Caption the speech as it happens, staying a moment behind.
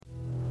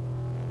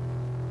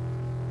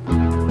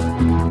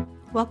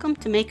Welcome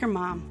to Maker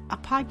Mom, a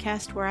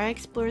podcast where I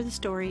explore the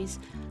stories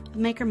of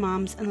maker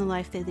moms and the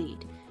life they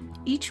lead.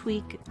 Each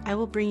week, I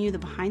will bring you the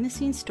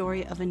behind-the-scenes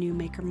story of a new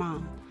maker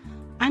mom.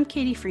 I'm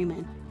Katie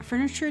Freeman, a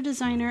furniture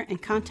designer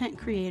and content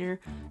creator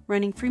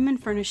running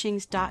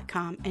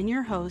freemanfurnishings.com and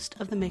your host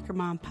of the Maker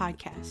Mom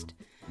podcast.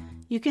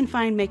 You can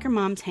find Maker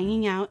Moms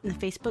hanging out in the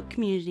Facebook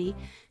community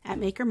at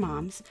Maker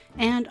Moms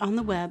and on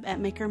the web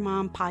at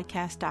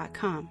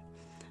makermompodcast.com.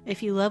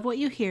 If you love what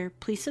you hear,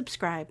 please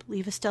subscribe,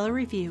 leave a stellar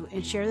review,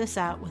 and share this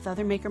out with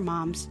other maker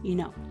moms you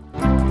know.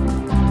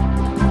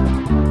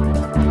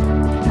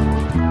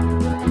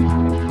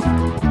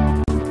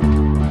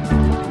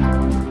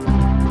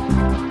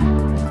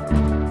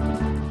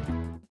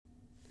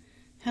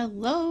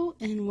 Hello,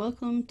 and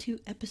welcome to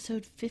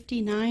episode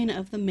 59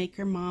 of the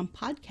Maker Mom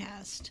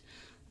podcast.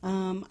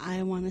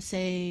 I want to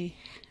say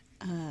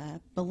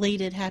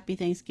belated happy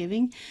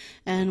Thanksgiving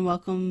and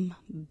welcome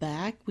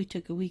back. I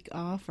took a week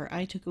off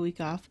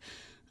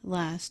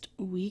last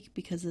week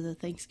because of the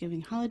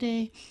Thanksgiving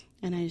holiday,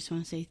 and I just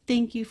want to say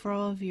thank you for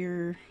all of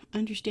your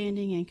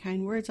understanding and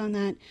kind words on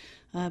that,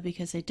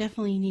 because I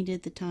definitely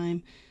needed the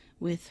time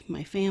with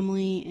my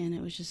family, and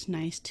it was just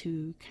nice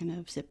to kind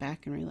of sit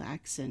back and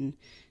relax and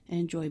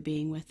enjoy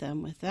being with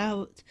them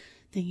without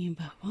thinking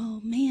about, well,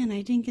 man,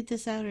 I didn't get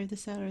this out or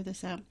this out or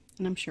this out.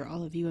 And I'm sure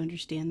all of you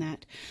understand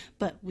that.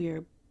 But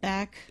we're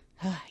back.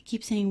 I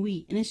keep saying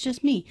we, and it's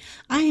just me.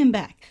 I am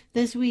back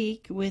this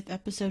week with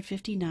episode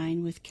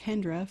 59 with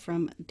Kendra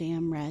from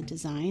Damn Rad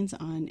Designs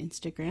on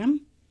Instagram.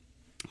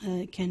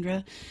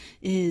 Kendra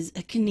is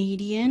a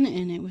Canadian,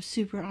 and it was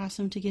super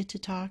awesome to get to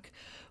talk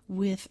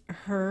with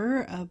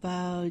her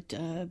about,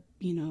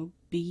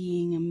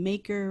 being a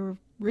maker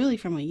really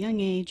from a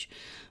young age,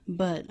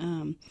 but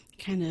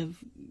kind of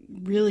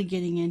really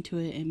getting into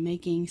it and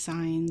making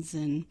signs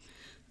and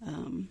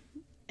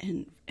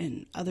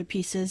other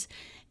pieces,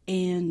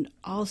 and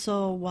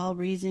also while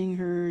raising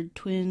her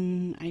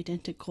twin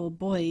identical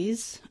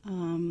boys.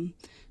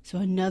 So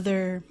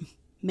another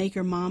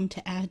maker mom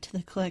to add to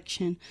the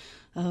collection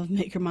of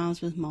maker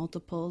moms with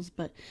multiples.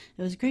 But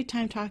it was a great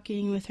time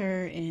talking with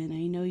her, and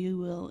I know you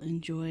will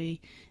enjoy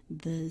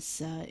this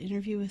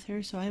interview with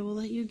her, so I will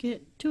let you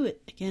get to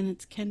it. Again,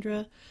 it's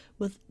Kendra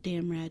with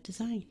Damn Rad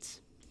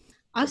Designs.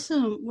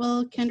 Awesome.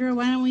 Well, Kendra,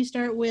 why don't we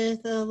start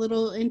with a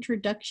little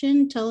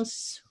introduction? Tell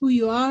us who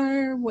you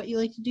are, what you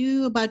like to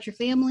do, about your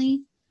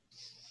family.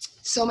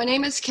 So my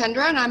name is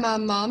Kendra, and I'm a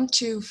mom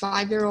to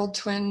 5-year-old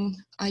twin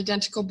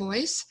identical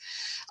boys.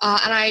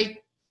 And I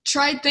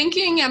tried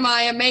thinking, am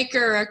I a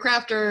maker, a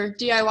crafter,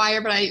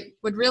 DIYer, but I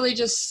would really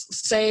just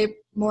say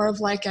more of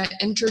like an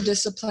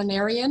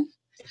interdisciplinarian.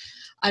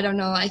 I don't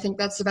know. I think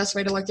that's the best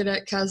way to look at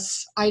it,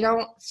 because I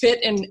don't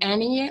fit in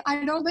any,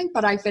 I don't think,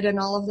 but I fit in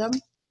all of them.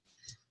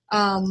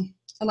 And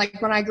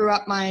like when I grew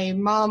up, my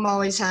mom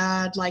always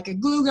had like a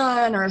glue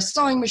gun or a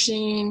sewing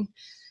machine,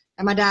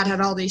 and my dad had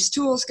all these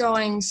tools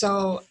going.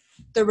 So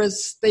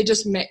they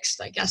just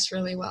mixed, I guess,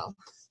 really well.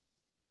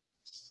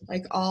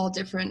 Like all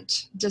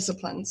different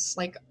disciplines,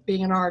 like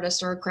being an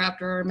artist or a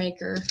crafter or a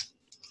maker.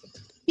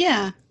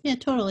 Yeah,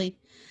 totally.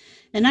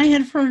 And I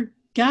had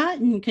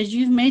forgotten, because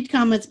you've made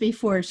comments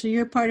before, so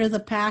you're part of the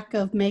pack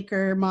of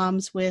maker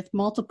moms with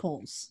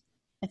multiples.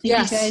 I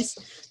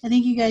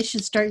think you guys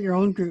should start your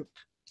own group.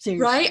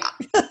 Seriously. Right?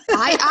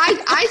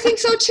 I think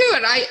so too.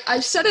 And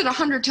I've said it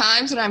 100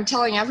 times, and I'm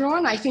telling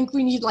everyone, I think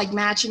we need like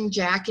matching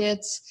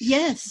jackets.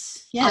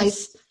 Yes.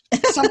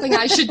 Something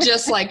I should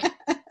just like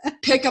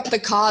pick up the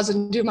cause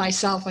and do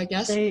myself, I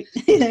guess. There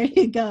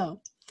you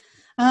go.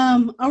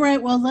 All right.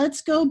 Well,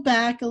 let's go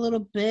back a little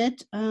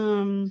bit.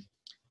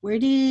 Where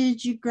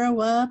did you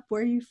grow up?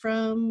 Where are you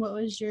from? What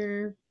was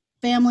your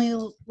family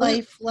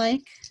life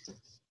like?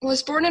 I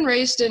was born and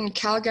raised in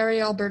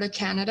Calgary, Alberta,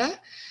 Canada.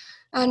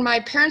 And my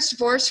parents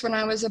divorced when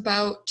I was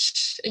about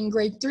in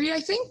grade 3, I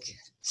think.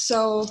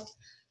 So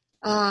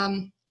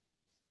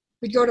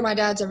we'd go to my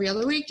dad's every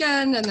other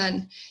weekend, and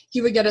then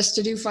he would get us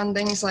to do fun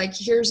things like,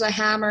 here's a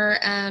hammer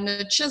and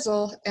a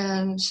chisel,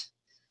 and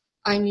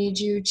I need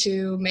you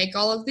to make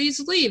all of these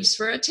leaves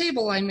for a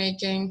table I'm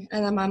making.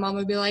 And then my mom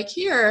would be like,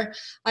 here,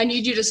 I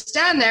need you to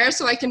stand there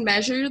so I can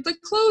measure the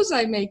clothes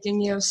I'm making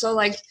you. So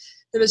like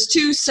there was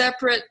 2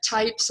 separate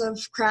types of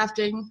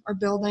crafting or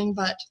building,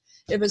 but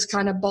it was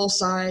kind of both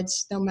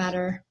sides, no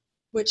matter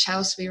which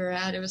house we were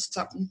at. It was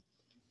something.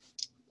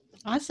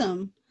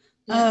 Awesome.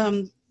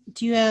 Yeah.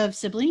 Do you have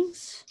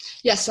siblings?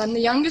 Yes, I'm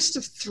the youngest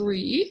of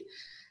 3.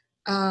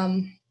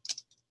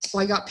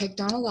 I got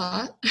picked on a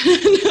lot.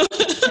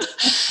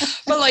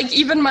 But like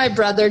even my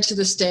brother to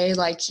this day,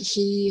 like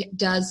he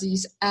does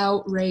these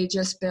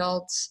outrageous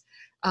builds.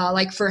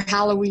 Like for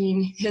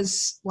Halloween,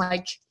 his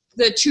like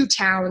the 2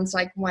 towns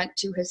like went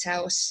to his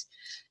house,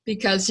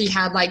 because he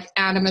had like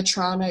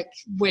animatronic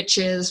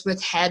witches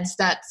with heads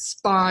that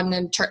spun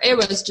and it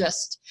was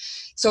just,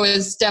 so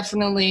it's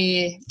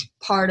definitely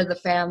part of the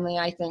family,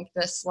 I think,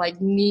 this like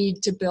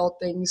need to build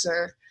things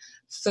or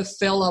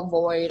fulfill a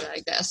void, I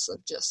guess,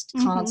 of just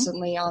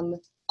constantly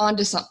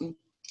onto something.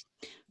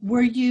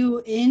 Were you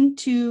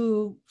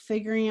into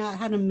figuring out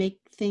how to make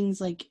things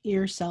like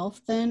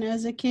yourself then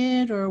as a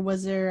kid, or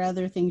was there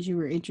other things you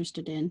were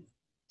interested in?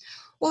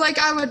 Well, like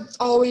I would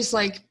always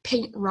like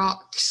paint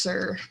rocks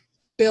or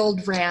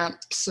build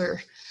ramps,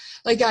 or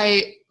like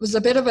I was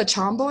a bit of a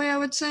tomboy, I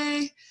would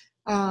say.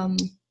 Um,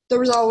 there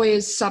was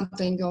always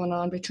something going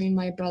on between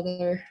my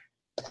brother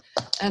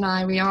and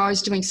I. We were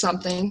always doing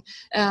something.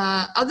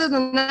 Other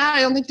than that,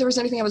 I don't think there was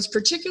anything I was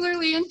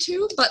particularly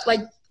into, but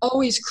like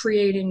always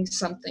creating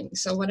something.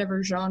 So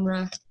whatever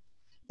genre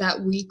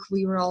that week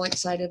we were all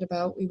excited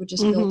about, we would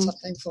just build Mm-hmm.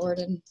 something for it,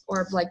 and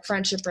or like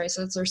friendship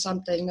bracelets or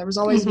something. There was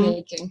always Mm-hmm.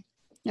 making.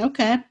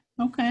 Okay.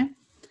 Okay.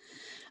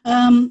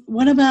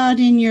 What about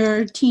in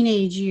your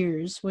teenage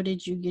years? What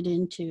did you get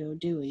into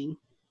doing?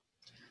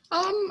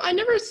 I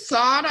never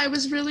thought I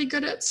was really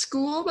good at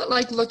school, but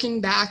like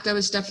looking back, that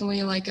was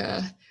definitely like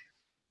a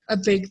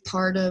big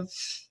part of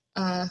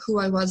who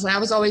I was. I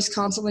was always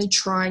constantly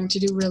trying to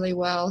do really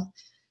well,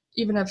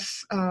 even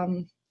if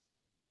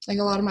like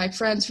a lot of my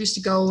friends used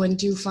to go and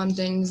do fun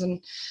things,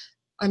 and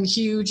I'm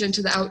huge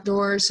into the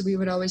outdoors, so we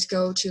would always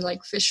go to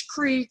like Fish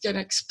Creek and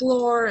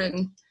explore,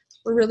 and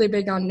we're really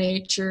big on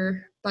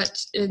nature.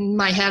 But in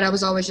my head, I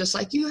was always just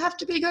like, you have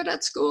to be good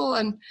at school,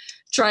 and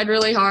tried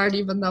really hard,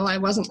 even though I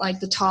wasn't like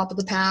the top of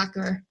the pack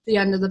or the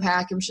end of the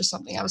pack. It was just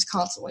something I was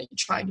constantly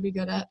trying to be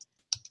good at.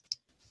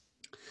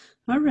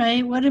 All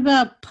right. What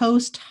about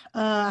post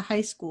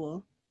high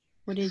school?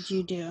 What did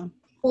you do?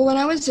 Well, when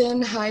I was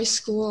in high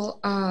school,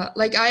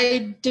 like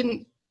I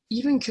didn't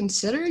even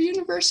consider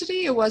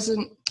university. It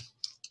wasn't,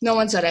 no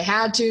one said I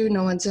had to,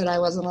 no one said I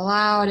wasn't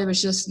allowed. It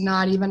was just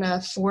not even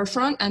a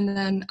forefront. And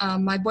then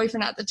my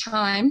boyfriend at the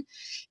time,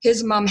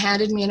 his mom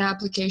handed me an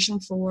application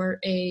for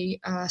a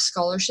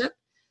scholarship.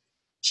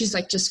 She's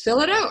like, just fill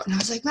it out. And I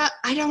was like, Matt,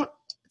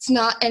 it's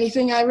not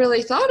anything I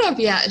really thought of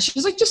yet. And she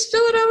was like, just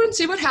fill it out and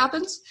see what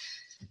happens.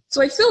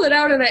 So I filled it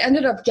out and I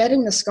ended up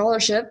getting the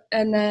scholarship.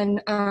 And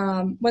then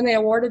when they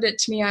awarded it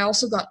to me, I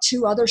also got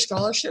 2 other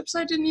scholarships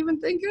I didn't even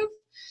think of.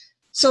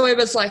 So it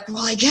was like,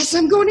 well, I guess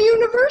I'm going to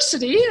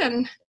university.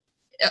 And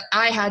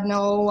I had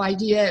no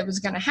idea it was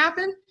going to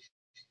happen.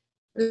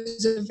 It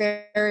was a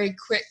very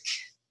quick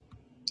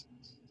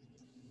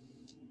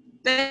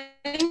thing.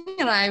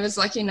 And I was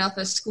lucky enough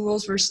that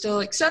schools were still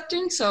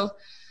accepting. So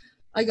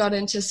I got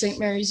into St.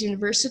 Mary's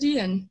University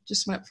and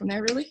just went from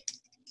there, really.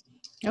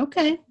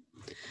 Okay.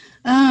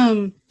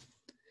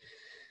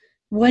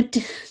 What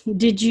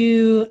did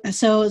you,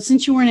 so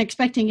since you weren't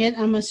expecting it,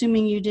 I'm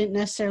assuming you didn't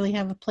necessarily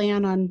have a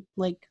plan on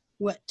like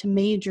what to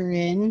major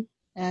in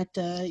at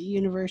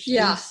university.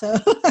 Yeah. So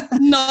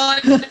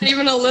Not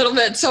even a little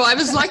bit. So I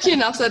was lucky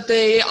enough that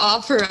they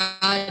offer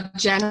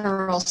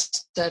general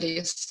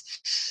studies,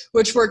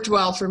 which worked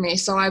well for me.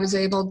 So I was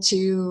able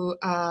to,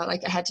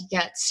 like I had to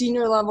get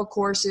senior level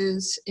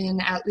courses in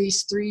at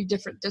least 3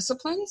 different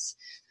disciplines,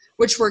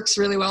 which works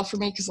really well for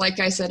me because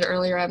like I said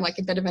earlier, I'm like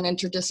a bit of an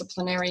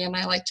interdisciplinary and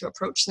I like to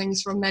approach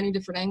things from many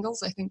different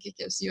angles. I think it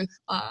gives you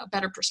a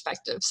better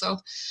perspective. So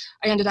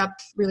I ended up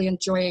really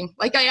enjoying,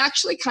 like I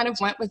actually kind of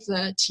went with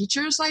the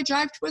teachers I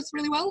jived with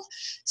really well.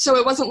 So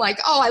it wasn't like,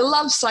 oh, I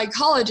love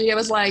psychology. It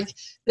was like,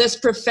 this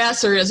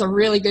professor is a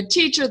really good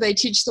teacher. They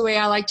teach the way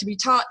I like to be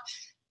taught.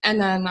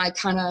 And then I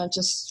kind of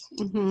just,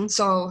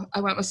 so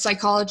I went with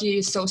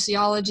psychology,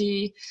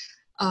 sociology.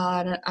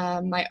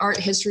 My art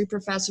history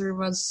professor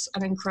was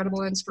an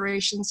incredible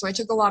inspiration. So I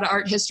took a lot of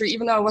art history,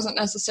 even though I wasn't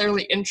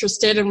necessarily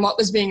interested in what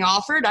was being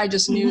offered. I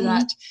just knew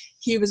that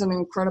he was an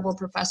incredible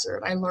professor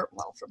and I learned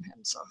well from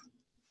him. So.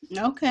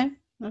 Okay.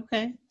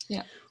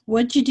 Yeah.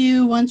 What'd you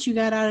do once you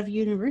got out of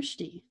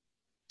university?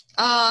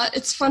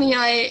 It's funny.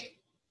 I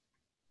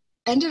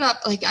ended up,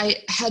 like, I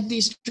had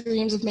these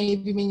dreams of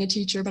maybe being a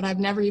teacher, but I've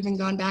never even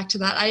gone back to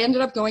that. I ended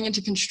up going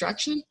into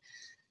construction.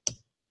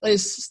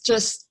 It's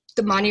just,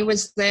 the money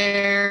was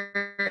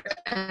there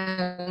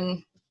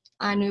and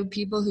I knew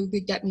people who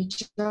could get me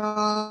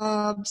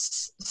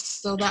jobs.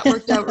 So that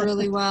worked out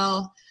really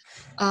well.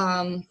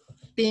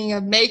 Being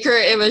a maker,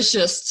 it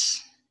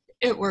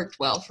worked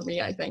well for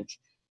me, I think.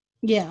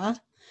 Yeah.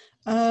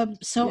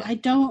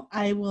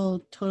 I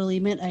will totally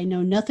admit, I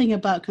know nothing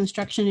about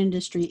construction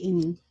industry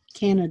in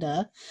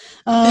Canada.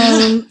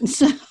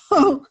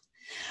 So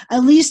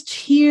at least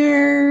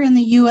here in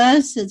the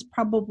US, it's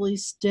probably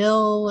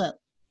still,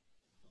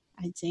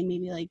 I'd say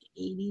maybe like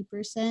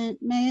 80%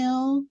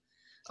 male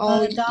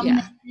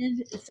dominated. Yeah.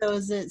 So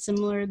is it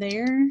similar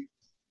there?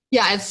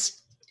 Yeah,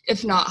 it's,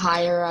 if not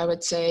higher, I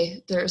would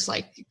say. There's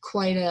like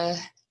a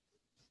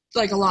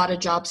lot of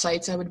job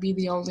sites. I would be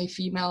the only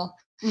female.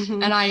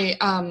 Mm-hmm. And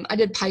I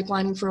did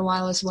pipelining for a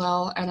while as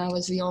well, and I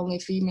was the only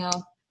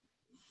female.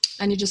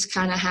 And you just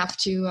kind of have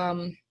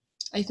to,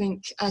 I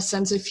think a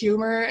sense of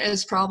humor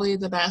is probably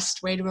the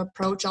best way to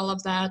approach all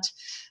of that.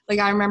 Like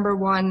I remember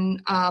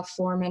one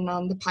foreman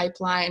on the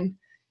pipeline,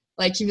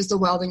 like he was the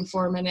welding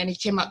foreman, and he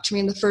came up to me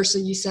and the first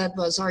thing he said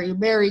was, "Are you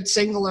married,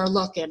 single, or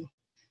looking?"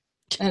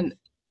 And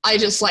I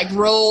just like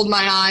rolled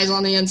my eyes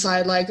on the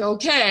inside like,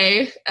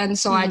 okay. And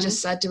so I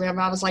just said to him,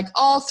 I was like,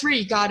 "All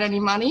 3, got any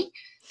money?"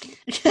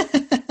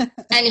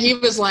 And he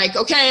was like,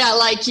 okay, I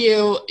like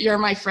you. You're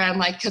my friend.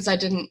 Like, cause I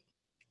didn't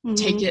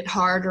take it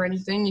hard or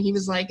anything. And he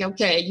was like,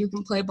 okay, you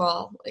can play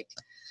ball. Like,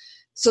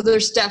 so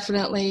there's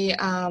definitely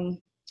an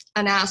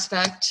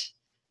aspect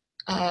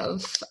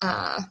of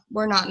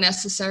we're not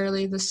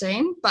necessarily the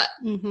same, but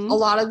a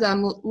lot of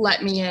them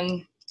let me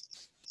in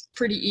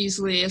pretty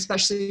easily,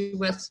 especially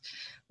with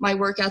my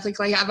work ethic.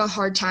 Like I have a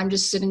hard time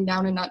just sitting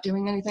down and not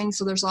doing anything.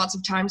 So there's lots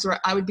of times where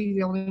I would be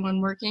the only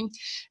one working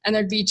and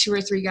there'd be 2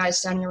 or 3 guys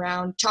standing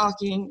around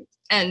talking.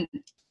 And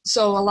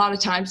so a lot of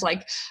times,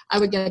 like I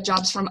would get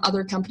jobs from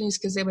other companies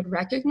because they would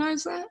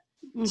recognize that.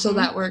 So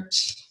that worked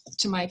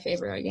to my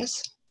favor, I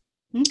guess.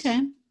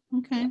 Okay.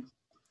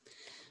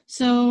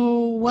 So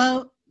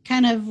what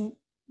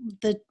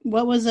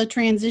was a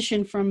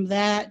transition from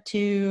that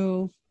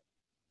to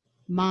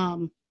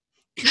mom?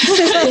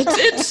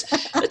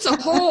 it's a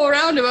whole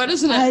roundabout,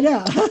 isn't it? I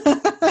know.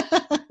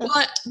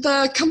 But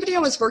the company I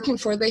was working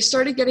for, they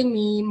started getting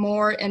me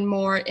more and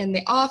more in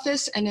the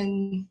office, and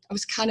then I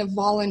was kind of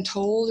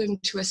voluntold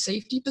into a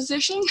safety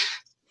position,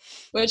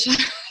 which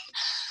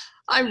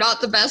I'm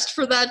not the best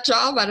for that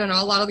job. I don't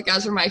know. A lot of the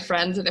guys were my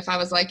friends, and if I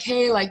was like,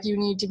 hey, like you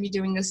need to be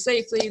doing this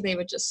safely, they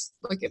would just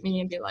look at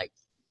me and be like,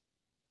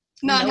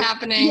 not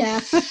happening. Yeah.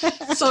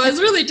 So it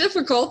was really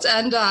difficult.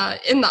 And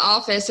in the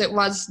office, it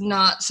was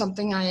not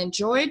something I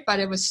enjoyed, but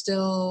it was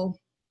still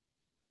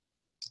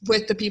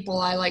with the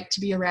people I liked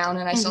to be around.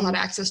 And I still had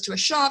access to a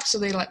shop, so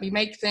they let me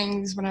make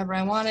things whenever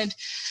I wanted.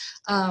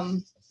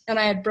 And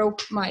I had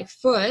broke my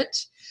foot.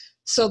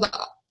 So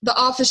the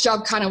office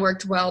job kind of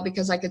worked well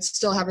because I could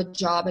still have a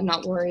job and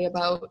not worry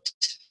about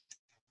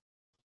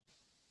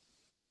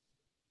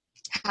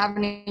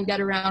having to get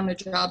around a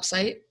job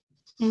site.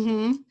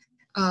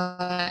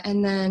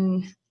 And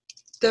then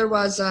there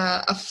was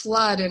a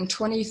flood in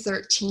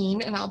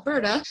 2013 in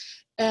Alberta.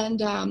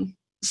 And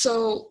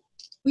so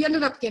we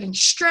ended up getting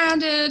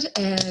stranded,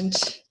 and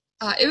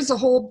it was a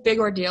whole big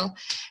ordeal.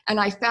 And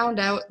I found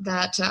out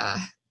that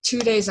 2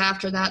 days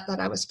after that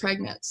I was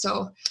pregnant.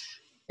 So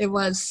it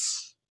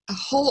was a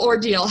whole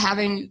ordeal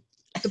having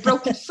the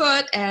broken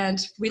foot,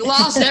 and we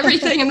lost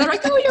everything. And they're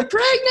like, oh, you're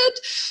pregnant.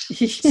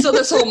 So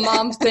this whole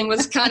mom thing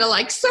was kind of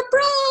like,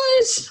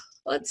 surprise.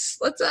 Let's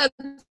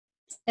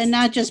and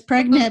not just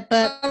pregnant,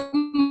 but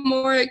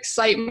more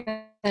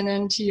excitement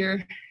into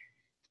your.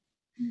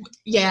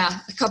 Yeah,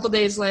 a couple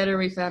days later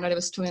we found out it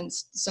was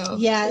twins. So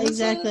yeah,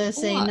 exactly the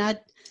same.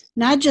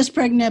 Not just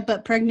pregnant,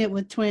 but pregnant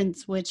with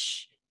twins,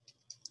 which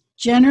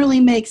generally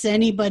makes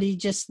anybody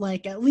just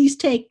like at least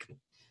take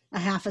a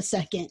half a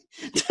second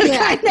to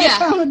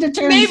come to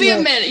terms maybe with.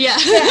 A minute.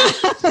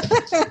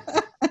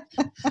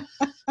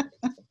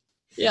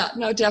 Yeah,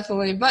 no,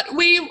 definitely. But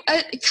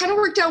it kind of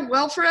worked out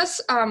well for us.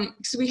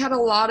 So we had a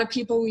lot of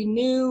people we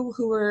knew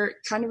who were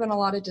kind of in a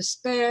lot of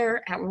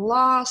despair, at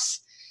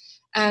loss.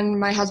 And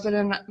my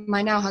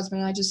now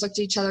husband and I just looked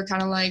at each other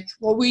kind of like,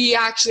 well, we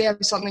actually have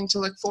something to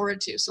look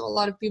forward to. So a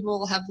lot of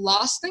people have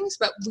lost things,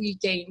 but we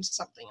gained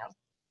something else.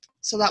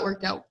 So that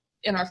worked out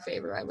in our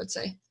favor, I would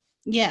say.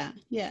 Yeah,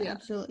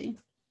 absolutely.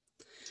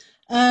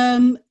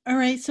 All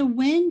right. So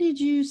when did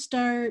you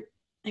start?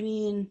 I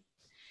mean,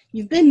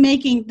 you've been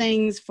making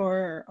things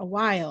for a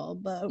while,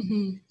 but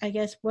I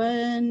guess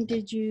when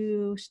did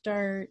you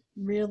start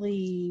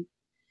really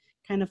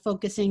kind of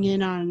focusing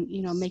in on,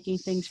 making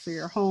things for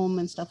your home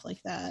and stuff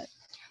like that?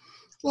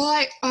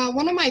 Well,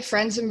 one of my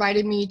friends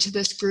invited me to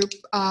this group,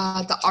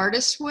 The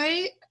Artist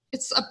Way.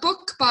 It's a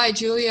book by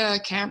Julia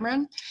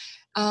Cameron.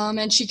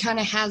 And she kind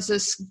of has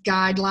this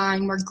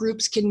guideline where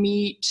groups can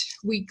meet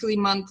weekly,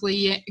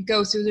 monthly,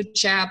 go through the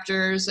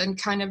chapters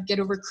and kind of get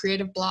over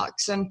creative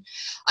blocks. And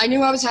I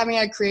knew I was having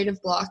a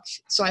creative block,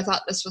 so I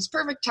thought this was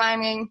perfect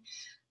timing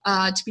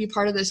to be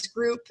part of this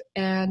group.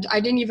 And I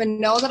didn't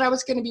even know that I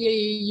was going to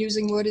be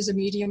using wood as a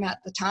medium at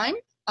the time.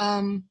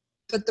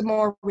 But the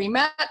more we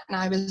met, and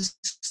I was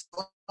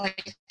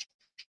like,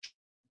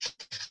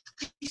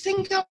 I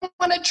think I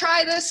want to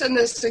try this. And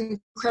this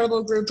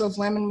incredible group of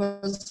women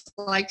was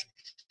like,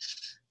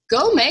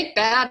 go make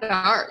bad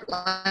art.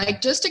 Like,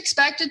 just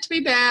expect it to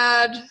be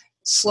bad.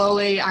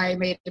 Slowly, I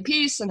made a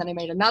piece, and then I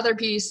made another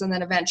piece, and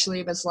then eventually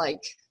it was like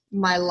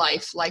my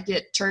life. Like,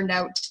 it turned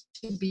out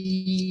to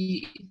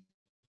be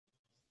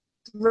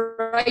the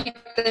right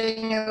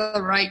thing at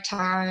the right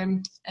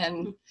time,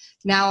 and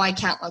now I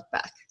can't look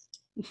back.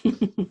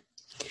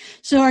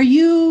 So are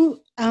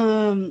you,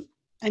 do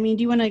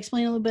you want to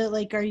explain a little bit,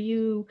 like, are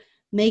you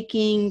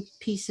making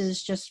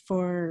pieces just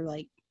for,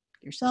 like,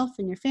 yourself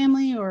and your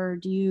family, or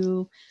do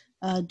you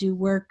do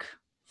work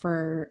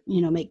for,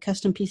 make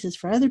custom pieces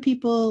for other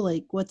people?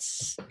 Like, what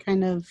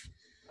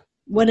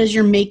does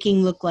your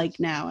making look like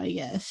now, I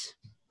guess?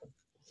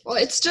 Well,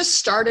 it's just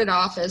started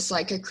off as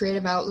like a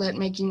creative outlet,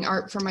 making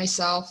art for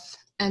myself.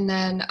 And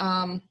then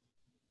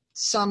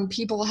some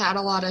people had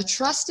a lot of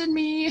trust in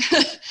me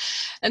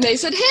and they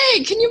said,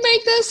 hey, can you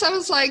make this? I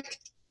was like,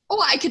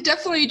 oh, I could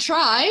definitely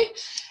try.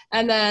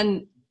 And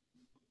then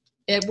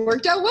it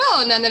worked out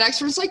well. And then the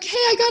next one's like, hey,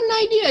 I got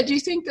an idea. Do you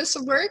think this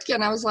will work?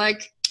 And I was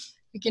like,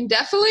 we can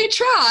definitely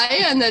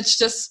try. And it's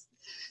just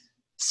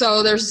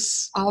So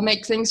I'll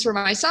make things for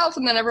myself,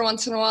 and then every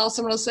once in a while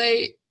someone will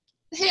say,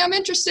 hey, I'm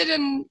interested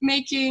in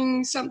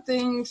making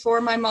something for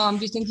my mom.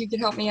 Do you think you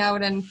could help me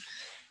out? And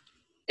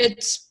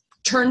it's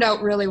turned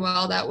out really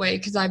well that way,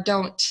 because I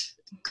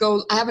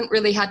haven't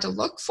really had to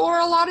look for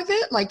a lot of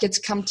it. Like, it's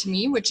come to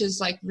me, which is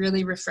like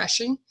really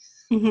refreshing.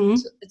 Mm-hmm.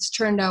 So it's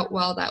turned out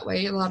well that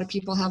way. A lot of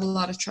people have a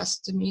lot of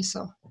trust in me.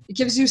 So it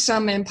gives you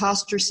some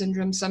imposter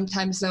syndrome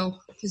sometimes, though,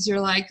 because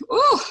you're like,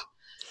 oh,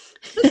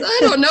 I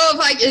don't know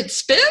if it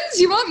spins.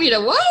 You want me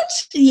to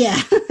what?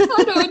 Yeah.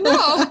 I don't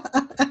know.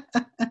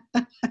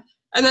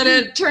 And then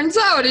it turns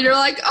out, and you're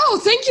like, oh,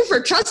 thank you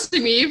for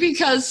trusting me,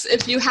 because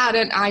if you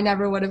hadn't, I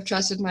never would have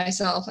trusted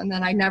myself, and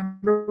then I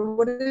never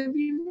would have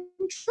even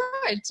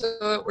tried.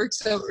 So it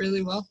works out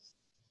really well.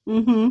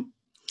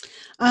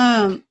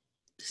 Mm-hmm.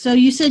 So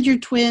you said your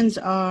twins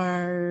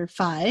are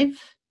 5.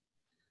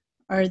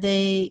 Are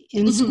they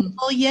in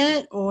school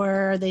yet,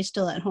 or are they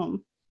still at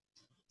home?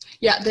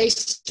 Yeah, they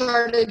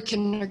started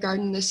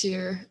kindergarten this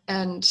year,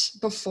 and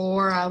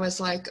before I was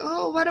like,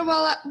 oh, what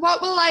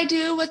will I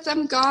do with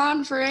them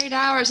gone for 8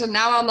 hours? And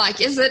now I'm like,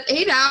 is it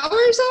 8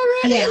 hours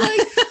already? Yeah.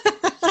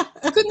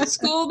 Like, couldn't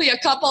school be a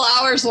couple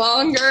hours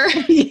longer?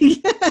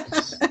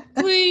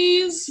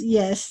 Please.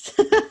 Yes.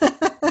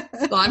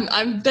 So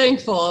I'm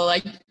thankful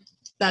like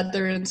that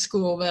they're in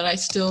school, but I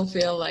still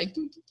feel like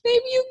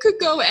maybe you could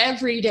go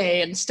every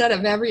day instead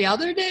of every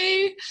other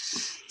day.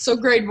 So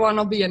grade 1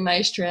 will be a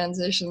nice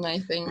transition, I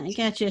think. I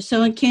gotcha.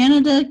 So in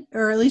Canada,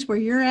 or at least where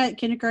you're at,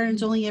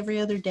 kindergarten's only every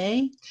other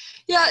day?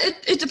 Yeah,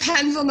 it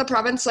depends on the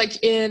province.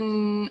 Like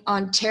in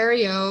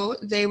Ontario,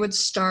 they would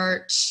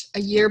start a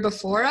year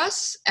before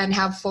us and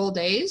have full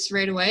days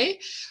right away,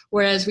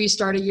 whereas we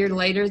start a year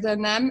later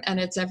than them and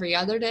it's every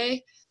other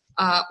day.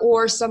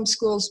 Or some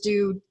schools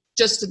do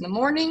just in the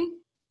morning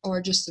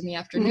or just in the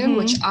afternoon,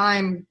 which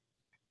I'm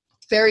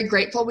very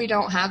grateful we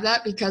don't have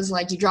that, because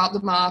like you drop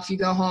them off, you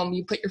go home,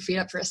 you put your feet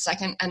up for a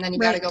second, and then you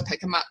got to go pick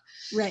them up.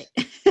 Right.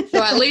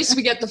 So at least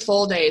we get the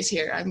full days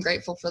here. I'm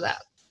grateful for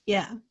that.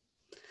 Yeah.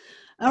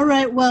 All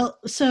right. Well,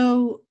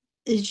 so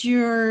is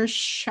your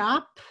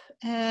shop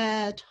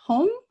at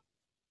home?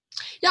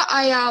 Yeah,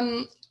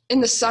 I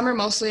in the summer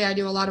mostly I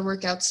do a lot of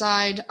work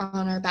outside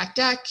on our back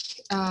deck.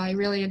 I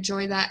really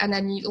enjoy that. And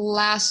then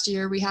last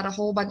year we had a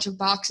whole bunch of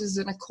boxes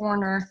in a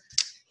corner.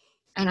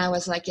 And I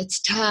was like, it's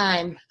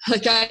time.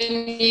 Like, I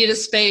need a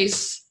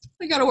space.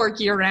 I got to work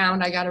year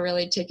round. I got to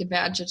really take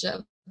advantage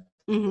of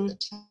the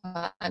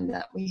time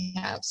that we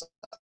have. So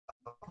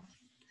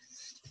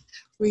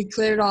we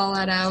cleared all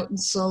that out and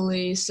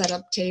slowly set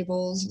up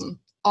tables, and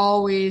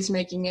always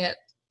making it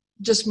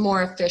just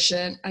more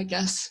efficient, I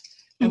guess,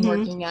 and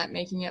working at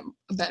making it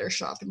a better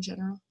shop in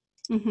general.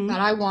 But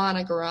I want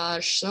a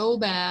garage so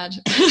bad.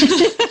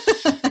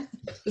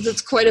 Because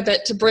it's quite a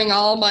bit to bring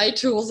all my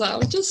tools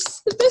out.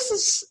 Just,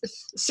 if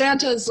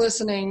Santa is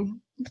listening,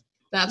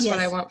 that's what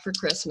I want for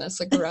Christmas,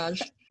 a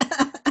garage.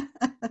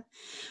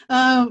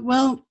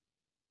 Well,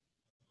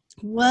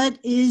 what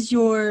is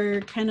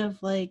your kind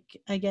of like,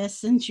 I guess,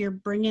 since you're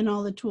bringing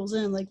all the tools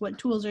in, like what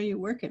tools are you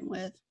working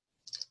with?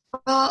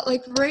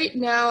 Like right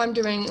now I'm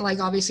doing like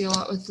obviously a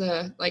lot with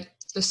the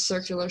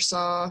circular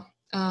saw,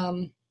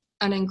 an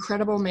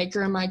incredible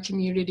maker in my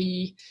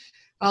community.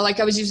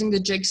 Like I was using the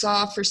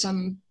jigsaw for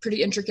some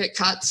pretty intricate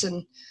cuts,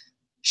 and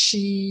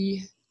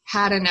she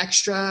had an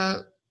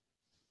extra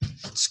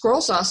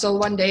scroll saw. So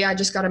one day I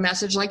just got a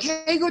message like,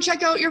 hey, go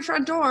check out your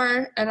front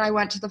door. And I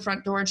went to the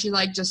front door and she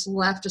like just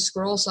left a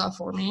scroll saw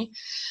for me.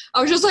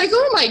 I was just like,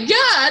 oh my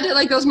God.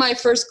 Like that was my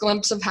first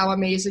glimpse of how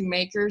amazing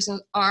makers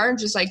are,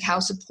 just like how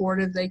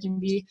supportive they can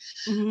be.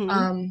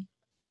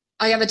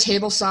 I have a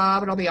table saw,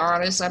 but I'll be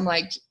honest, I'm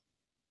like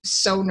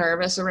so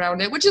nervous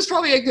around it, which is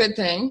probably a good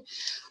thing.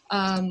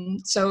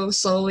 So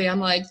slowly I'm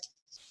like,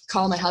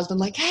 call my husband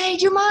like, hey,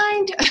 do you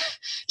mind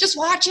just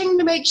watching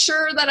to make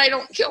sure that I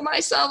don't kill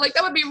myself? Like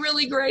that would be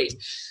really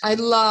great. I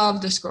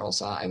love the scroll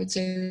saw. I would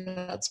say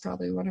that's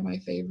probably one of my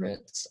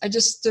favorites.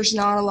 There's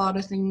not a lot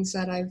of things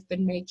that I've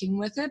been making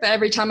with it, but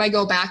every time I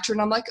go back to it,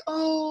 I'm like,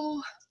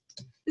 oh,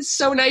 it's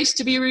so nice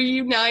to be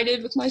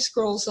reunited with my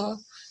scroll saw.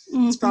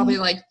 It's probably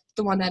like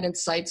the one that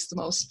incites the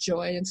most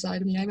joy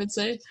inside of me, I would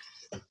say.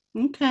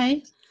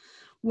 Okay.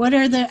 What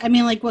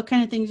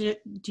kind of things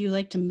do you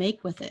like to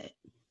make with it?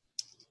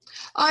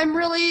 I'm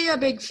really a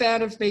big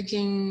fan of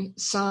making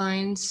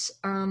signs.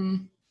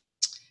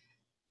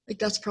 Like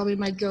that's probably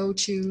my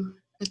go-to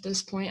at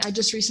this point. I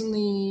just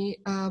recently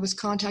was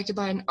contacted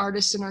by an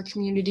artist in our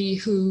community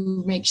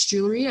who makes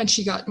jewelry, and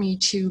she got me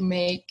to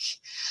make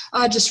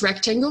just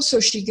rectangles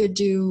so she could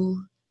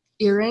do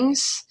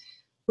earrings,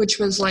 which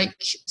was like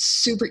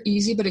super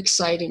easy but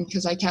exciting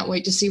because I can't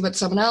wait to see what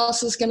someone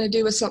else is going to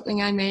do with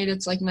something I made.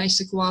 It's like nice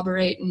to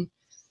cooperate and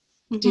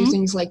do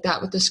things like that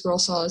with the scroll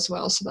saw as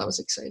well. So that was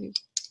exciting.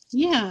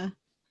 Yeah.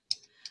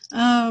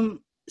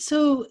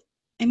 So,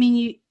 I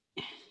mean,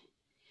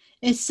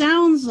 it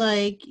sounds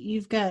like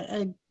you've got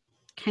a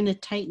kind of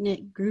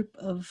tight-knit group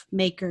of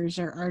makers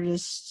or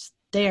artists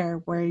there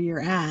where you're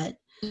at.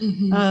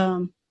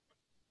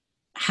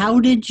 How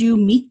did you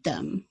meet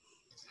them?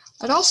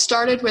 It all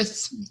started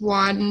with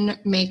one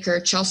maker,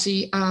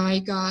 Chelsea.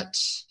 We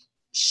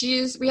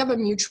have a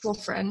mutual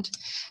friend,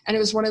 and it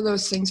was one of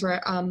those things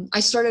where I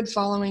started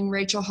following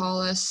Rachel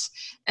Hollis,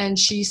 and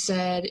she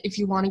said, if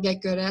you want to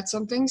get good at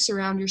something,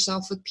 surround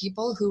yourself with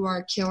people who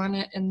are killing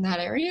it in that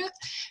area.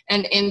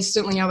 And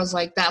instantly I was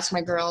like, that's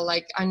my girl.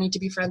 Like, I need to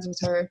be friends with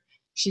her.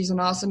 She's an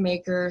awesome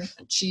maker.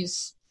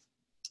 She's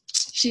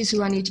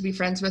who I need to be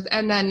friends with.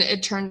 And then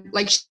it turned,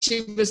 like,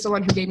 she was the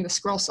one who gave me the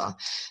scroll saw.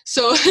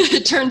 So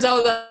it turns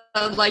out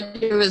that,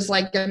 like, it was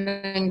like an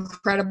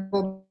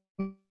incredible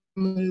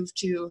move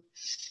to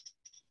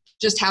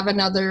just have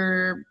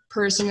another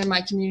person in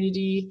my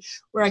community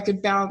where I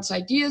could bounce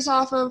ideas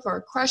off of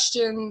or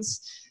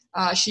questions.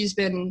 She's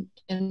been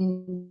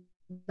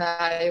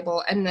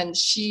invaluable. And then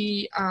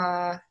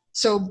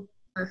so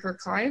her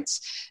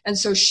clients. And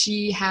so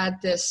she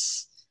had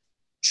this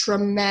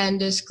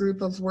tremendous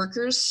group of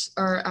workers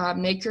or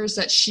makers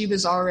that she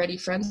was already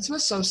friends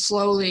with. So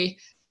slowly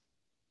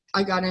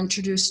I got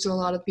introduced to a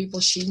lot of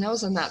people she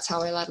knows, and that's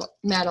how I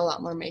met a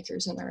lot more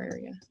makers in our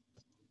area.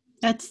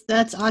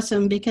 That's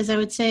awesome, because I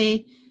would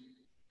say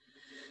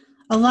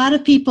a lot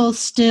of people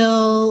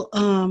still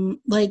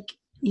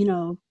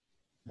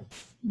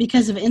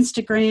because of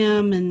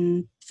Instagram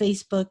and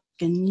Facebook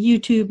and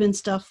YouTube and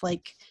stuff,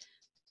 like,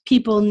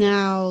 people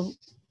now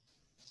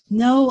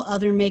know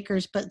other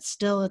makers, but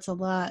still it's a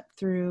lot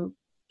through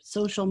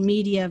social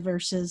media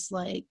versus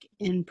like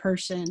in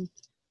person.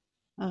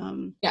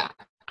 Yeah,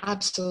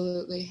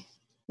 absolutely.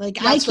 Like,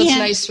 that's what's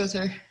nice with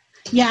her.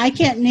 Yeah, I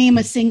can't name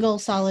a single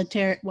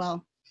solitaire.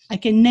 Well, I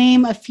can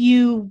name a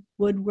few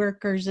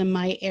woodworkers in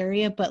my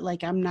area, but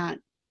like, I'm not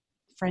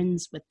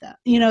friends with them.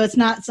 It's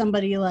not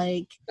somebody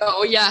like,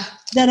 oh yeah,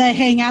 that I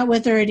hang out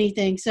with or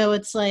anything. So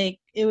it's like,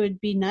 it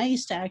would be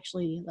nice to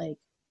actually like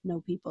know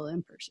people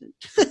in person.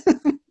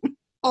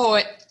 Oh,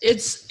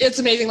 it's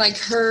amazing. Like,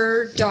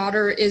 her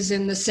daughter is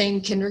in the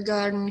same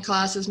kindergarten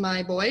class as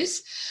my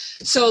boys.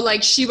 So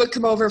like, she would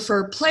come over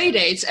for play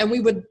dates and we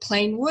would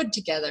plane wood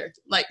together.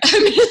 Like, I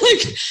mean,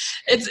 like,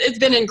 it's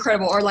been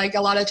incredible. Or like,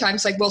 a lot of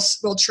times, like,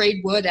 we'll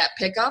trade wood at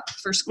pickup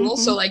for school.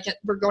 Mm-hmm. So like,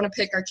 we're going to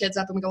pick our kids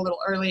up and we go a little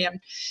early, and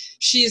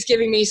she's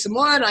giving me some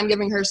wood, I'm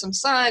giving her some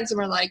signs, and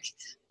we're like,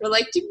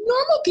 do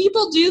normal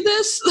people do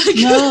this? Like,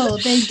 no,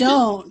 they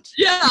don't.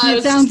 Yeah.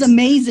 It sounds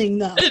amazing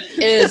though.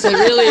 It is. It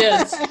really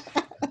is.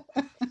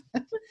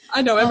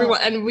 I know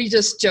everyone, and we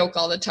just joke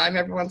all the time.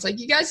 Everyone's like,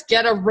 you guys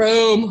get a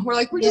room. We're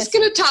like, we're just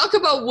going to talk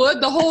about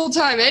wood the whole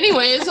time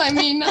anyways. I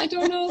mean, I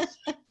don't know.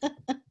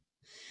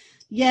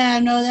 Yeah,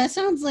 no, that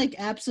sounds like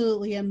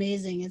absolutely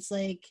amazing. It's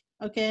like,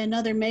 okay,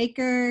 another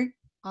maker,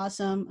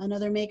 awesome.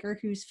 Another maker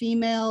who's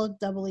female,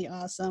 doubly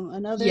awesome.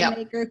 Another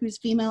maker who's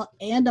female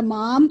and a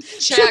mom,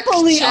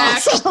 triply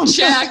awesome.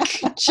 Check.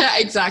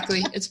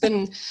 Exactly. It's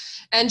been,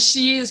 and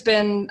she's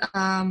been,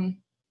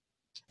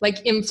 like,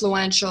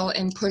 influential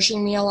in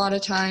pushing me a lot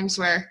of times,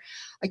 where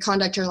I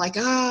contact her like,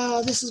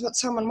 oh, this is what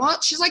someone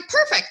wants. She's like,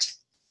 perfect.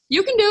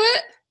 You can do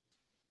it.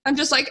 I'm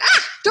just like,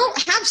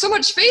 don't have so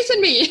much faith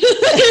in me.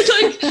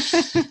 Like,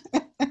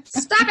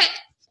 stop it.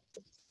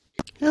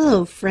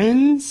 Hello,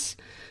 friends.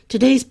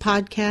 Today's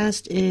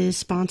podcast is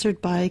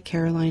sponsored by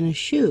Carolina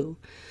Shoe.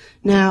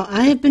 Now,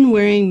 I have been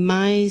wearing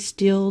my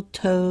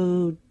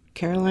steel-toed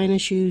Carolina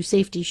Shoe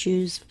safety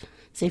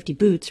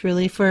boots,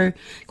 really, for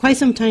quite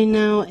some time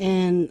now,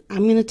 and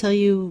I'm going to tell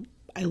you,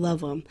 I love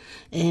them,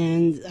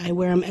 and I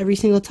wear them every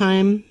single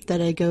time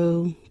that I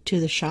go to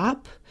the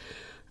shop.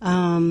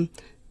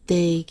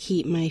 They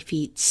keep my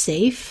feet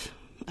safe.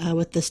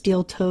 With the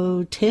steel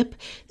toe tip,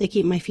 they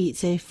keep my feet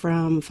safe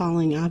from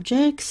falling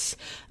objects,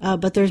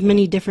 but there's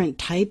many different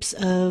types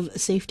of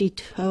safety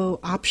toe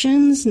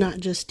options, not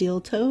just steel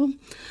toe.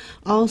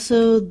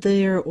 Also,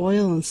 they're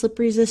oil and slip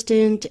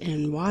resistant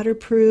and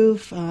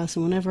waterproof,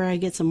 so whenever I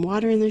get some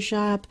water in the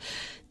shop,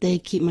 they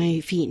keep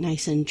my feet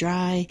nice and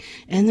dry,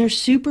 and they're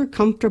super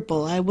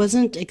comfortable. I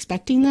wasn't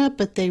expecting that,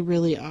 but they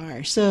really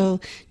are.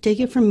 So take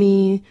it from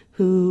me,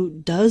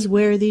 who does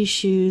wear these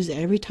shoes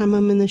every time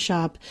I'm in the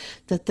shop,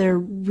 that they're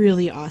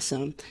really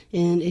awesome.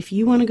 And if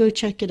you want to go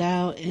check it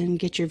out and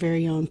get your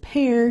very own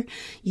pair,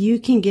 you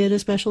can get a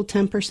special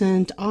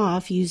 10%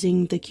 off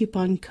using the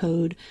coupon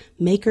code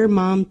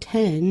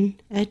MakerMom10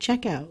 at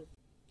checkout.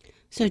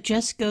 So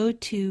just go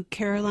to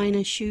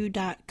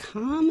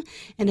carolinashoe.com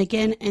and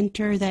again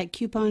enter that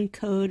coupon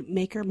code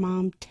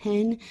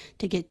MakerMom10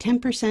 to get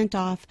 10%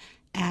 off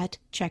at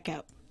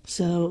checkout.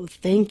 So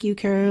thank you,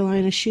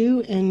 Carolina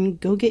Shoe, and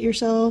go get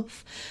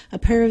yourself a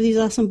pair of these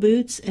awesome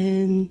boots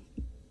and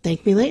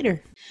thank me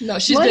later. No,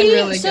 she's been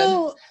really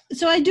good.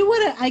 So I do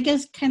want to, I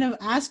guess, kind of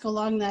ask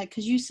along that,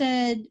 because you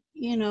said,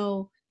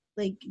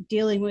 like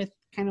dealing with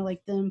kind of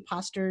like the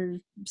imposter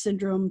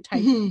syndrome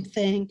type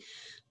thing,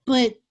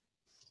 but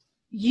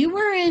you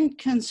were in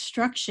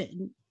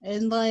construction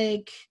and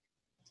like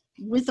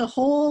with a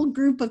whole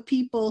group of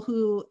people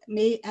who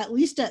may, at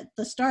least at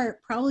the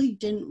start, probably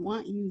didn't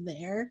want you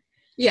there.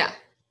 Yeah.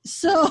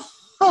 So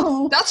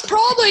that's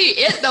probably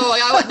it though.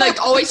 I would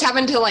like always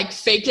having to like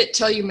fake it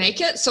till you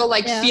make it. So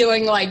like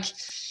feeling like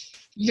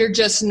you're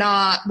just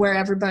not where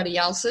everybody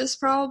else is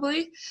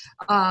probably,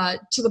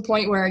 to the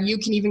point where you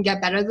can even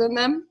get better than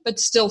them, but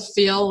still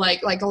feel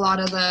like a lot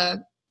of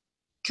the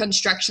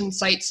construction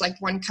sites, like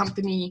one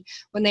company,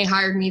 when they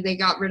hired me, they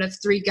got rid of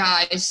 3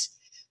 guys.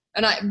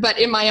 But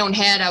in my own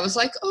head, I was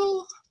like,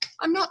 oh,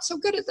 I'm not so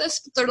good at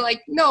this. But they're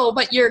like, no,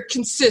 but you're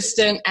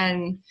consistent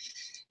and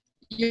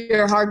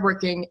you're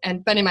hardworking.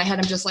 But in my head,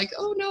 I'm just like,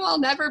 oh no,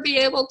 I'll never be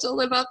able to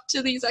live up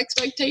to these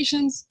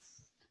expectations.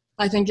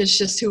 I think it's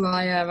just who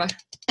I am.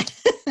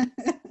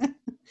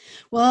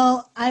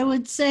 Well, I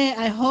would say,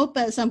 I hope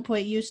at some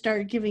point you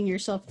start giving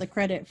yourself the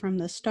credit from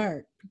the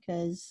start,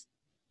 because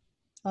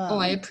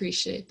I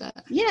appreciate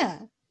that. Yeah.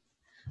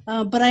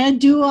 But I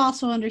do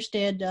also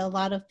understand a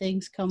lot of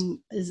things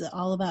is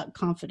all about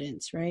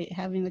confidence, right?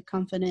 Having the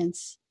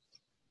confidence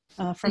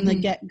from the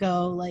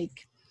get-go,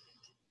 like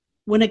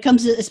when it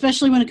comes to,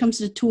 especially when it comes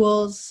to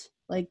tools,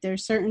 like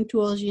there's certain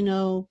tools,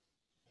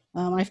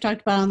 I've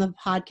talked about on the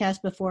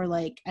podcast before,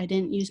 like I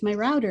didn't use my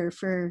router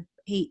for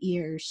 8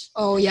 years.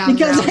 Oh yeah,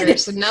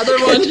 router's another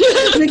one.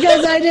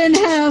 Because I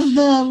didn't have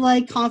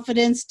the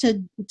confidence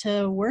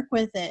to work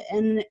with it.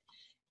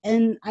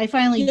 And I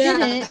finally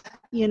did it,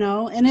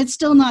 and it's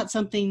still not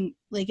something,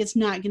 it's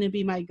not going to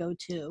be my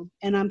go-to.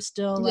 And I'm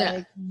still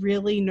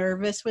really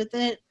nervous with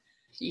it.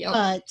 Yep.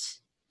 But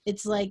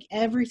it's like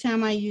every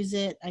time I use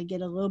it, I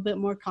get a little bit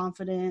more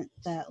confident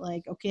that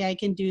okay, I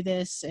can do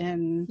this.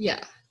 And,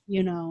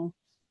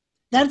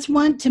 that's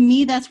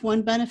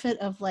one benefit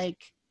of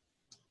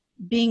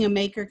being a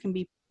maker can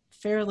be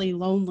fairly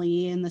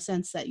lonely in the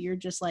sense that you're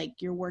just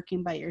you're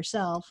working by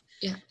yourself.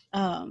 Yeah.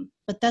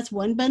 But that's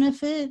one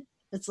benefit.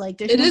 It's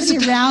there's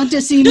nobody around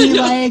to see me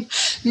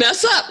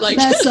mess up.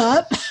 Mess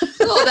up.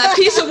 Oh, that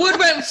piece of wood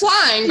went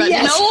flying, but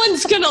yes. No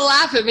one's going to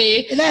laugh at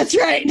me. That's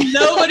right.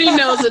 Nobody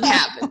knows it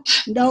happened.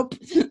 Nope.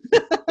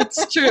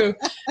 It's true.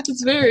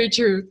 It's very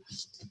true.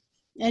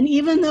 And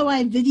even though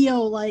I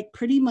video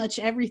pretty much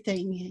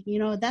everything,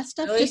 that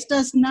stuff just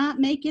does not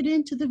make it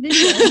into the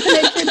video.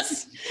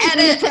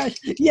 Edit.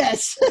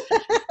 Yes.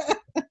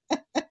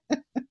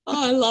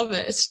 Oh, I love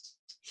it. It's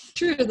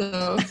true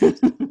though.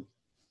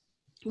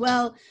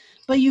 Well,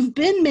 but you've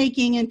been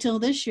making until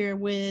this year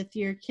with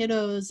your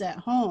kiddos at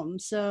home.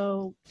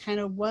 So kind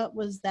of what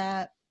was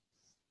that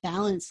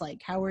balance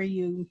like? How are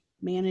you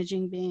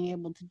managing being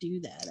able to do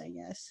that, I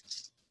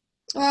guess?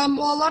 Well,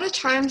 a lot of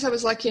times I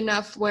was lucky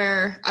enough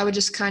where I would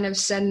just kind of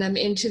send them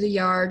into the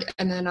yard,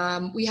 and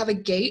then we have a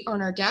gate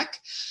on our deck.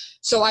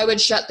 So I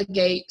would shut the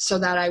gate so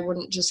that I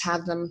wouldn't just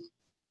have them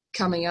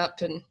coming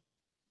up and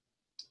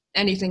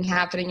anything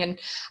happening. And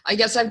I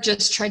guess I've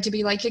just tried to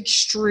be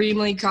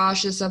extremely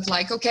cautious of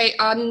okay,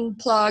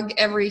 unplug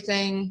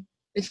everything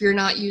if you're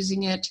not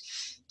using it,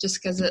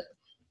 just because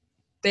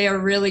they are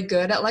really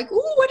good at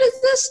ooh, what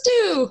does this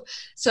do?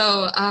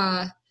 So,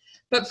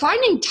 but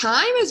finding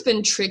time has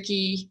been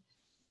tricky.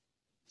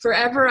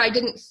 Forever, I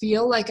didn't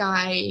feel like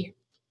I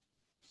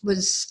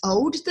was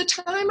owed the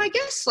time, I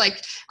guess.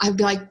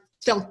 I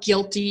felt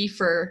guilty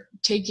for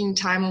taking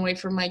time away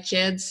from my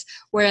kids,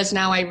 whereas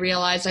now I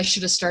realize I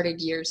should have started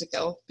years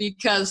ago,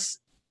 because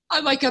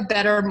I'm a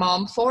better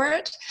mom for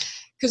it.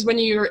 Because when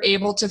you're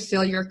able to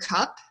fill your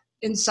cup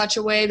in such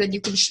a way that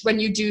you can, when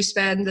you do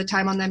spend the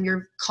time on them,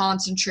 you're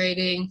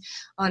concentrating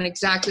on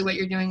exactly what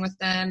you're doing with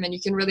them, and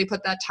you can really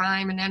put that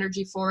time and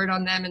energy forward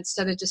on them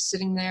instead of just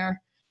sitting there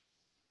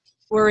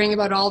worrying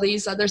about all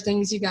these other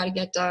things you got to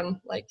get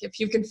done. If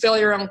you can fill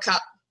your own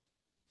cup,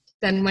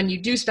 then when you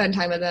do spend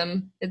time with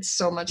them, it's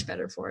so much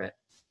better for it.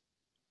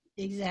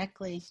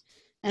 Exactly.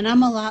 And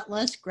I'm a lot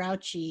less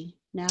grouchy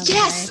now that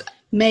yes, I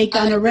make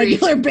on a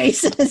regular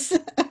basis.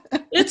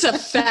 It's a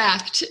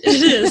fact.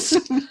 It is.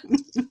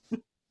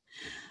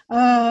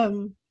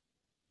 All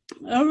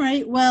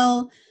right.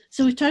 Well,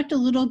 so we talked a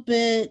little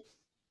bit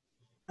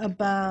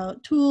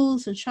about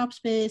tools and shop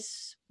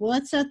space.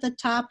 What's at the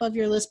top of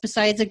your list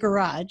besides a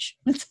garage?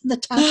 What's at the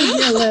top of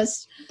your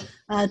list,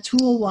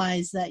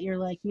 tool-wise, that you're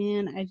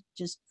man, I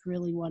just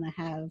really want to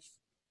have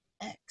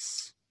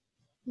X?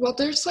 Well,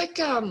 there's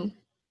I'm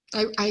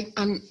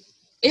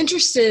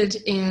interested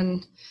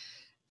in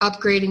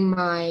upgrading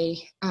my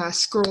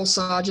scroll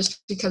saw,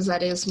 just because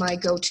that is my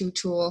go-to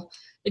tool.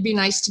 It'd be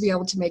nice to be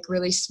able to make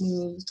really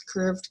smooth,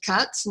 curved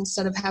cuts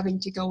instead of having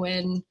to go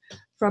in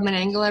from an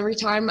angle every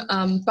time.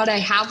 But I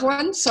have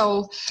one,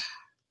 so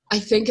I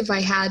think if I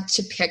had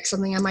to pick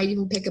something, I might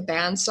even pick a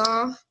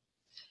bandsaw,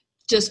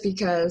 just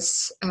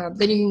because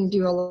then you can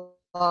do a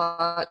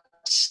lot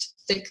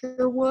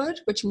thicker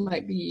wood, which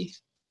might be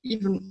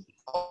even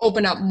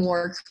open up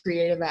more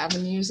creative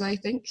avenues, I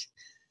think.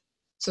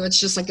 So it's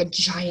just a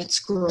giant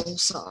scroll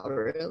saw,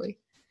 really.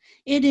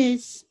 It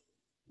is.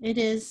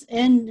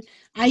 And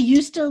I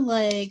used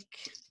to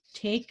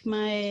take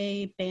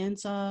my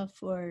bandsaw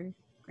for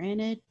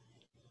granted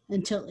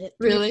until it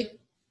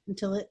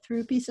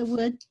threw a piece of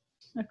wood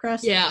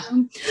across the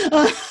room.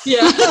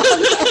 Yeah.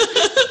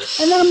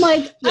 And then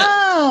I'm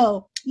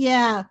oh,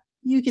 yeah,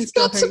 you can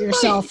still hurt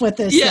yourself with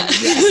this. Yeah.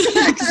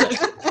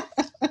 Yes.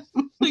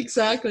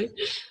 Exactly.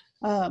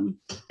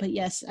 But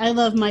yes, I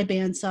love my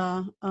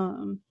bandsaw.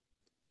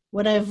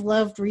 what I've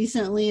loved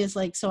recently is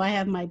like, so I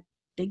have my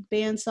big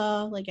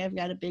bandsaw, like I've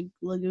got a big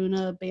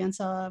Laguna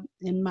bandsaw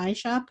in my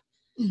shop,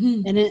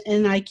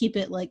 and I keep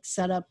it like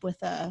set up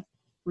with a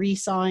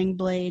resawing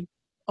blade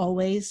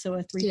always, so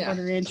a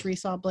 3/4 inch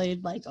resaw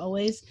blade like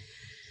always.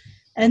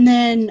 And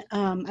then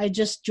I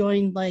just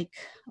joined like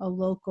a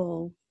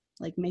local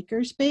like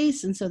maker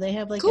space, and so they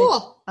have like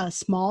a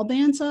small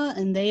bandsaw,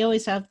 and they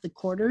always have the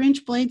 1/4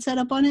 inch blade set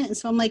up on it, and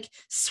so I'm like,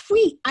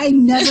 sweet, I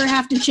never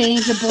have to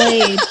change a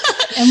blade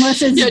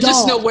unless it's dull.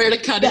 Just know where to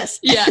cut it.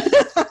 Yeah.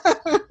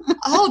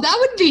 Oh, that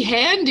would be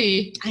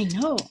handy. I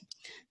know.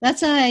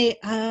 That's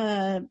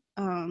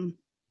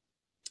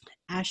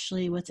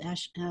Ashley,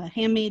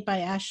 Handmade by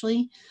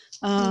Ashley.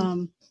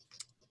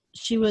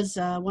 She was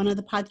one of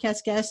the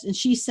podcast guests, and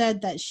she said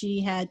that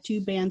she had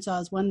 2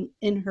 bandsaws, one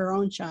in her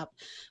own shop,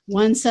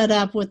 one set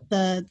up with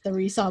the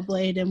resaw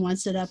blade and one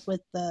set up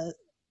with the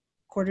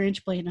 1/4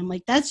 inch blade. And I'm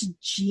like, that's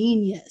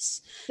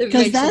genius.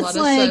 Because that's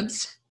like,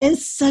 sense.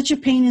 It's such a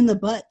pain in the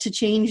butt to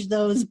change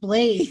those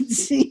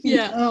blades. You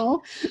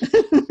know?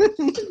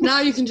 Now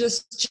you can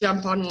just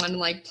jump on one and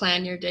like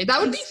plan your day. That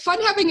would be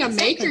fun having a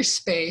maker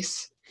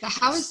space.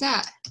 How is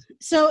that?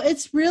 So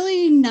it's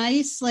really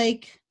nice.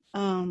 Like,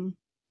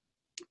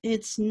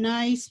 it's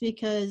nice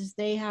because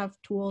they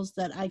have tools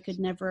that I could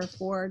never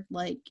afford,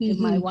 like in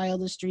my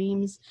wildest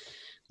dreams,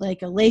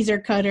 like a laser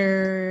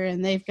cutter,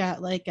 and they've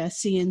got like a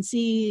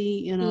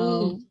CNC,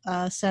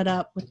 set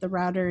up with the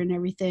router and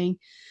everything.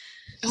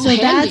 So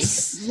handy.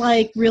 That's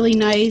like really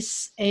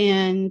nice.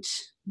 And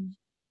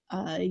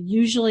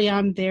usually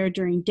I'm there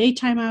during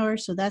daytime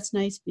hours. So that's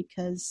nice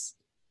because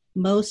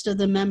most of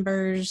the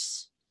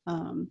members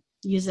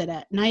use it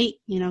at night,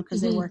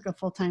 because they work a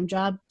full-time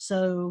job.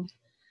 So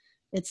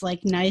it's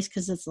like nice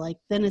because it's like,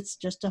 then it's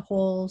just a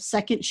whole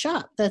second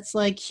shop that's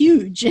like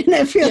huge, and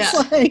it feels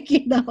like,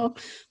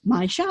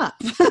 my shop.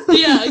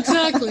 Yeah,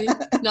 exactly.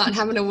 Not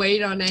having to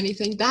wait on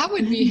anything. That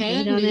would be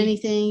handy. Wait on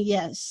anything,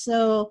 yes.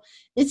 So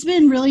it's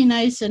been really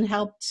nice and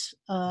helped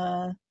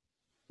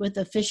with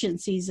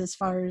efficiencies as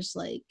far as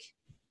like,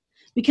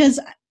 because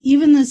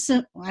even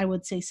I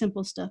would say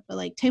simple stuff, but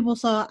like table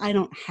saw, I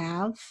don't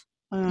have.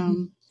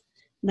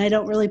 And I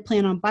don't really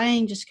plan on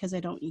buying just because I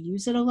don't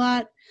use it a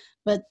lot.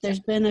 But there's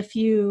been a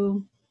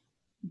few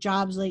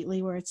jobs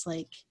lately where it's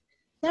like,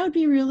 that would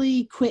be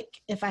really quick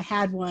if I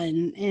had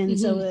one. And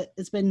so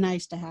it's been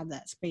nice to have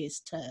that space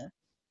to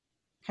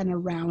kind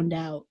of round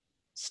out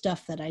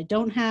stuff that I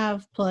don't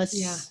have.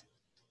 Plus,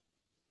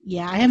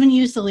 I haven't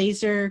used the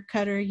laser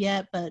cutter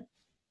yet, but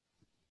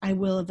I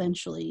will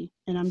eventually.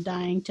 And I'm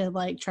dying to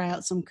like try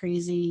out some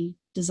crazy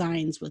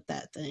designs with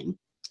that thing.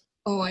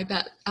 Oh, I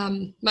bet.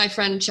 My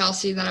friend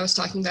Chelsea that I was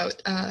talking about,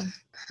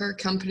 her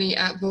company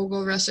at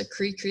Vogel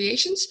Recipe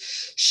Creations,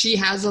 she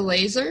has a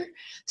laser.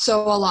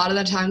 So a lot of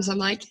the times I'm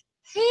like,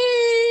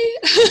 hey,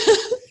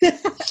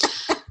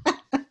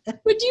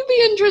 would you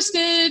be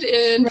interested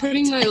in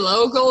putting my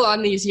logo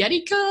on these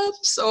Yeti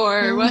cups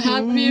or what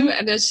have you?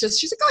 And it's just,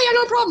 she's like, oh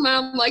yeah, no problem. And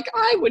I'm like,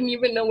 I wouldn't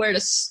even know where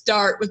to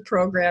start with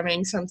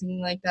programming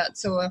something like that.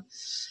 So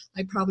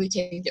I probably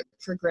take it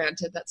for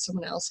granted that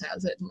someone else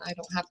has it and I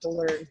don't have to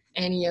learn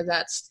any of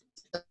that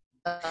stuff.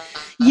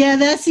 Yeah,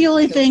 that's the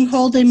only thing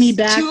holding me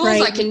back. Tools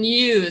I can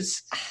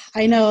use.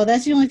 I know,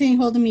 that's the only thing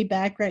holding me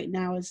back right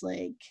now is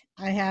like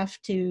I have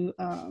to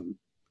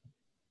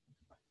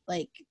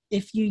like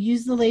if you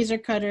use the laser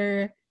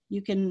cutter,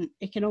 it can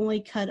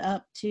only cut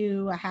up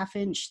to a 1/2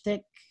 inch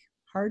thick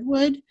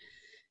hardwood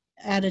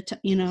at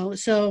a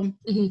so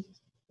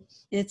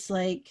it's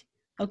like,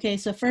 okay,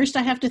 so first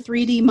I have to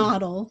 3D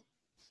model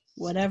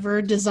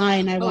whatever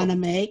design I want to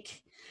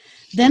make.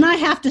 Then I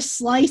have to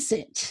slice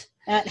it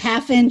at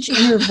 1/2 inch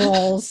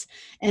intervals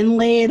and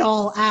lay it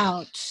all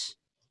out.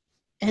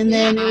 And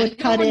then it would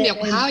cut it.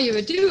 How you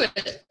would do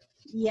it.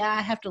 Yeah,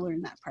 I have to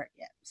learn that part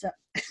yet. So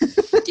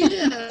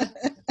yeah.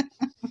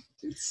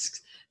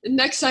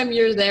 Next time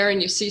you're there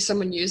and you see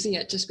someone using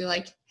it, just be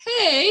like,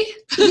 hey.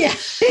 Yeah,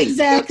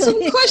 exactly.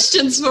 Got some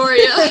questions for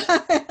you.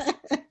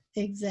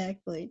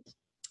 Exactly.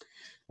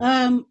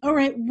 All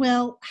right.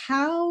 Well,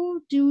 how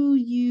do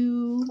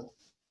you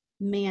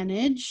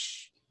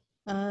manage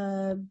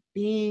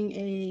being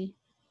a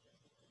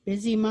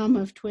busy mom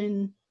of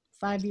twin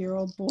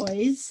 5-year-old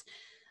boys,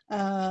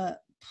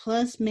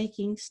 plus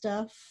making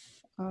stuff,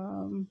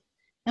 and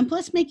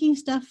plus making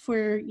stuff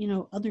for,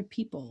 other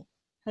people?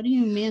 How do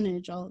you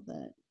manage all of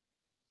that?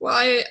 Well,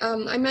 I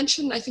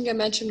think I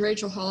mentioned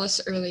Rachel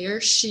Hollis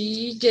earlier.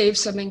 She gave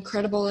some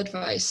incredible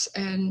advice,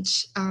 and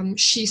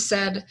she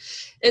said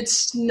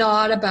it's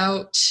not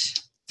about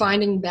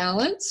finding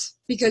balance,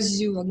 because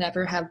you will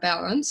never have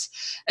balance.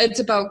 It's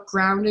about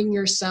grounding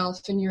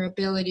yourself in your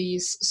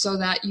abilities so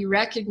that you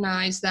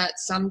recognize that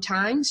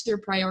sometimes your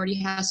priority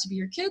has to be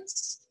your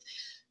kids.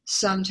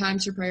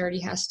 Sometimes your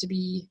priority has to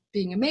be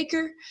being a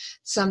maker.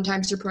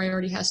 Sometimes your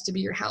priority has to be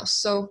your house.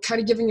 So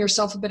kind of giving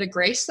yourself a bit of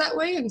grace that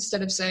way,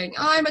 instead of saying,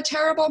 I'm a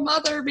terrible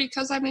mother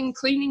because I'm in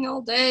cleaning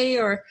all day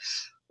or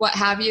what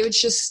have you. It's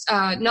just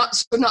not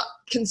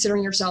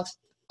considering yourself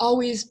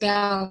always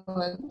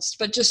balanced,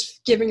 but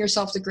just giving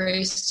yourself the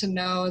grace to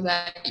know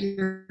that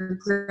you're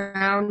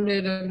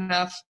grounded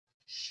enough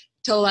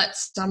to let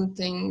some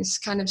things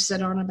kind of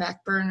sit on a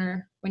back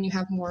burner when you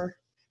have more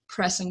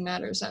pressing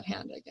matters at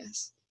hand, I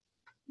guess.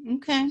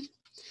 Okay.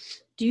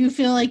 Do you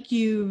feel like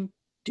you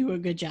do a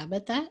good job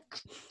at that?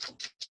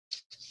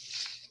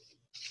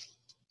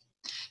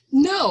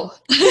 No,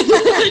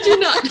 I do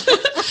not.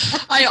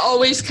 I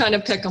always kind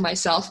of pick on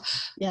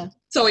myself. Yeah.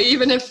 So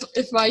even if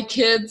my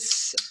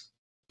kids,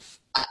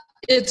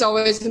 it's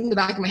always in the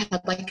back of my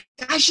head, like,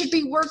 I should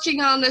be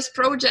working on this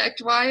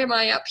project. Why am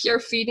I up here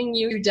feeding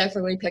you? You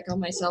definitely pick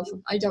on myself.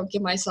 I don't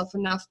give myself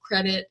enough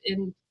credit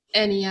in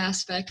any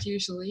aspect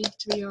usually,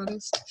 to be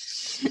honest.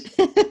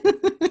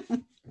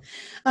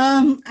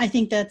 I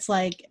think that's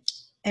like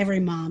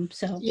every mom.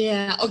 So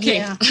yeah. Okay.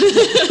 Yeah.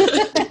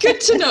 Good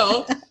to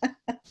know.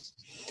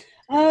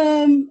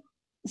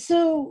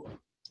 So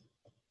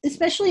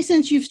especially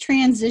since you've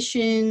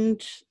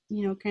transitioned,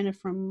 kind of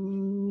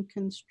from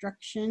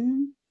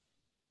construction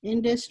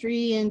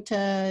industry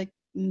into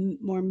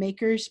more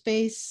maker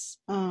space,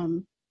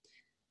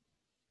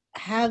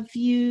 have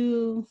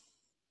you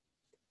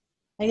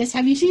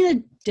seen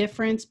a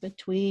difference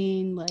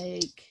between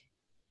like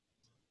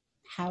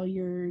how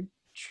you're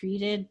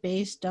treated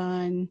based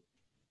on,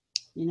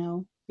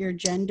 your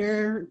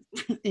gender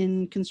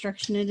in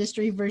construction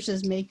industry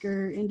versus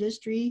maker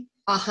industry?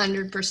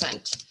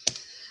 100%.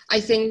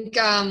 I think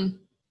I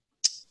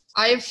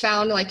have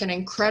found like an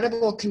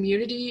incredible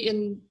community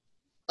in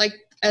like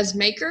as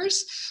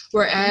makers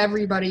where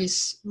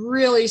everybody's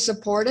really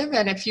supportive,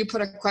 and if you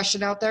put a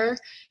question out there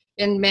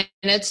in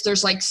minutes,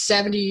 there's like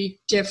 70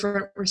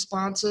 different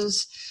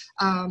responses.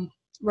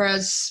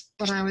 Whereas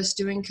when I was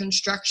doing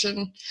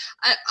construction,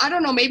 I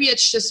don't know, maybe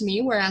it's just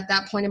me where at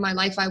that point in my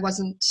life I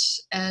wasn't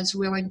as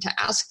willing to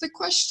ask the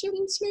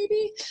questions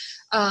maybe.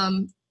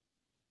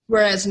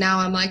 Whereas now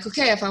I'm like,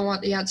 okay, if I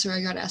want the answer,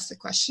 I got to ask the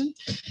question.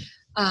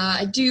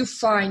 I do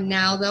find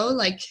now though,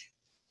 like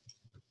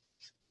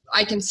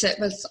I can sit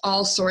with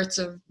all sorts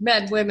of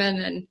men,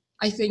 women, and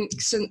I think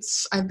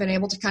since I've been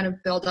able to kind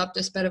of build up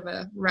this bit of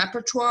a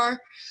repertoire,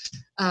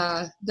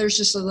 there's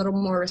just a little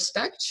more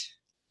respect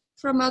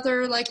from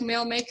other like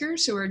male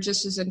makers who are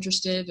just as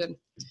interested, and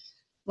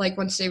like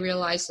once they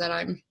realize that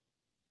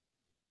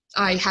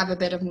I have a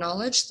bit of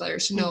knowledge,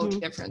 there's no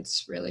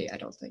difference really, I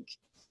don't think.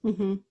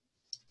 Mm-hmm.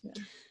 Yeah.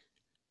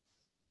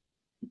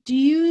 Do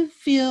you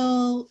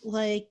feel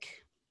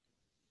like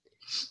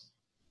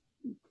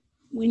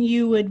when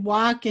you would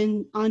walk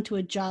onto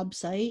a job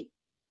site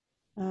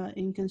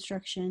in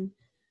construction,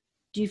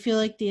 do you feel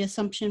like the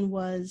assumption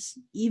was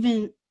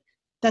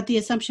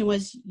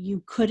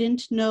you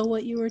couldn't know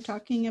what you were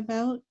talking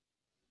about?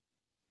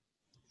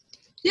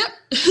 Yep.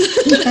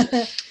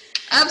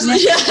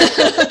 Absolutely. Yeah.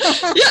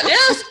 Yeah.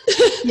 Yes.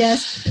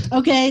 Yes.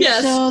 Okay.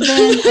 Yes. So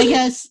then I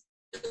guess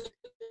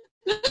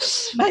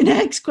my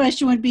next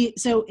question would be,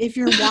 so if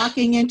you're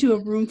walking into a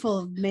room full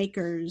of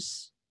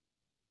makers,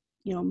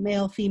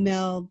 male,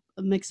 female,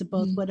 a mix of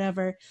both,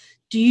 whatever,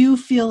 do you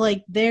feel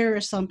like their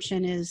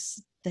assumption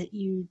is that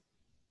you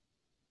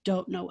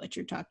don't know what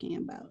you're talking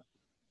about?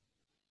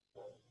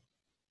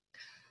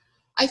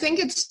 I think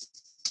it's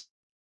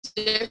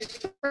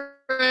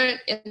different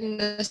in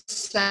the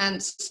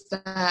sense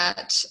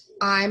that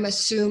I'm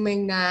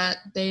assuming that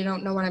they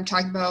don't know what I'm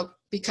talking about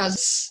because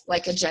it's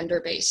like a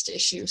gender-based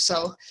issue.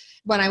 So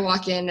when I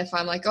walk in, if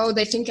I'm like, oh,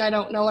 they think I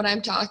don't know what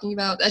I'm talking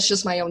about, that's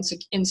just my own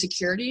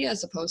insecurity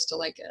as opposed to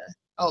like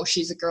oh,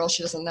 she's a girl,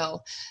 she doesn't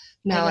know.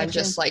 Now I'm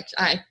just like,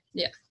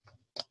 yeah.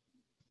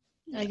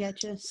 I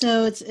gotcha.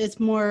 So it's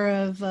more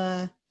of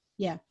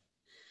yeah.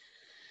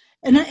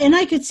 And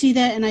I could see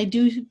that, and I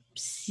do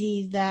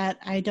see that.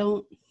 I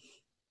don't,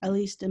 at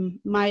least in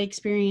my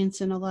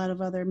experience and a lot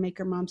of other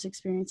maker moms'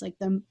 experience, like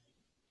the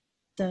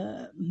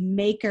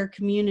maker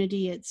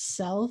community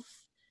itself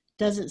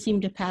doesn't seem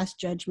to pass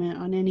judgment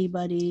on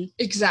anybody.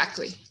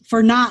 Exactly.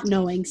 For not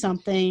knowing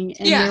something,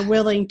 and they're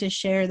willing to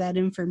share that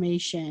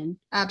information.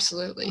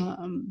 Absolutely.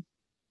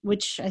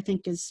 Which I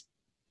think is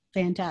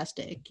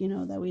fantastic,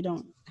 that we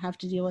don't have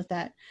to deal with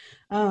that.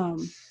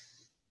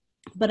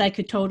 But I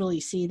could totally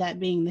see that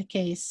being the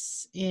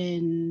case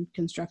in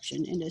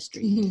construction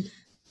industry. Mm-hmm.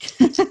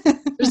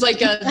 There's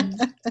like a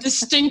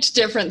distinct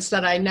difference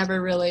that I never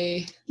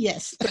really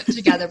put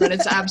together, but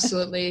it's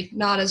absolutely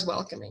not as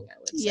welcoming, I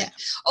would say. Yeah.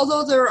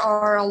 Although there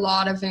are a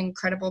lot of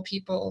incredible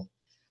people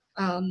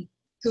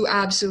who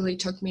absolutely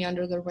took me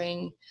under their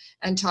wing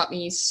and taught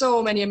me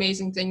so many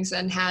amazing things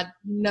and had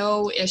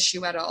no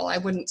issue at all. I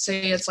wouldn't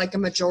say it's like a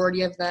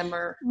majority of them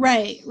are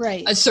right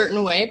a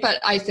certain way, but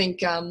I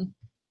think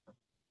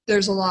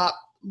there's a lot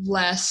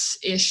less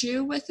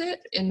issue with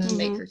it in the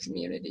maker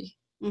community.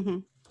 Mm-hmm.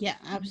 Yeah,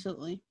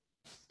 absolutely.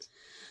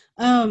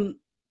 All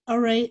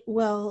right.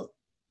 Well,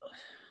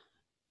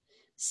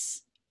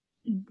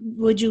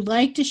 would you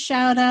like to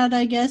shout out,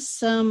 I guess,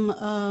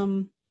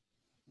 some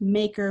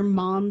maker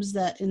moms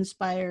that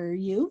inspire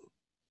you?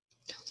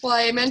 Well,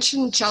 I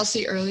mentioned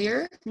Chelsea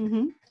earlier.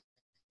 Mm-hmm.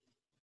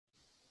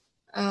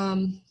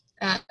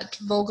 at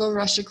Vogel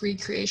Russick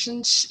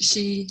Recreation.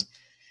 She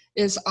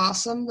is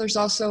awesome. There's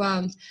also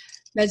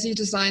Mezzi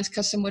Designs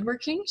Custom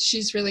Woodworking.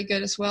 She's really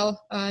good as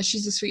well.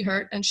 She's a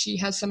sweetheart, and she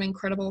has some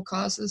incredible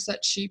causes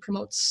that she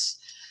promotes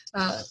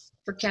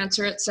for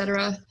cancer,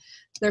 etc.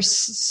 There's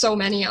so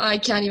many. I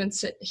can't even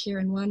sit here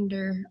and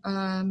wonder.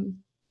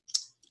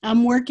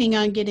 I'm working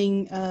on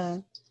getting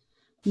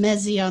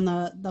Mezzi on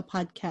the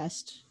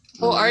podcast.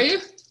 Oh, are you?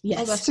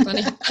 Yes. Oh, that's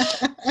funny.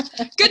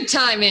 Good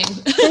timing.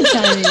 Good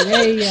timing.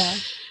 There you go.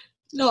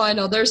 No, I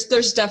know.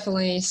 There's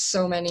definitely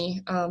so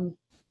many.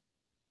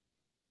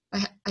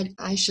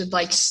 I should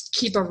like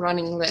keep a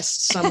running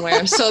list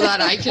somewhere so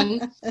that I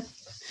can.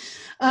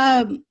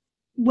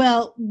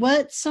 Well,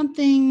 what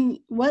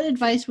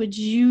advice would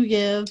you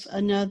give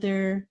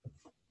another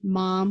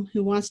mom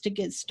who wants to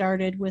get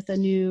started with a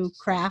new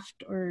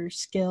craft or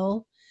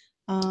skill,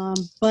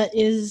 but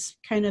is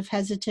kind of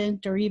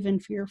hesitant or even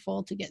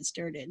fearful to get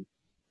started?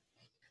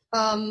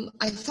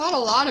 I thought a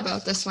lot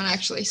about this one,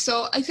 actually.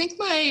 So I think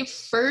my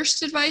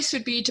first advice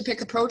would be to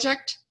pick a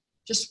project,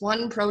 just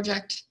one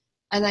project,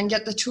 and then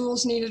get the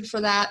tools needed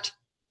for that.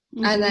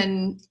 Mm-hmm. And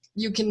then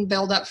you can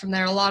build up from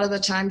there. A lot of the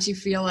times you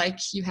feel like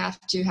you have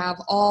to have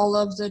all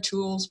of the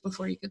tools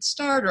before you could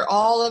start, or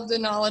all of the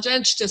knowledge.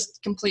 It's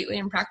just completely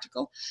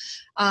impractical.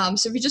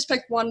 So if you just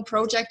pick one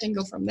project and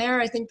go from there,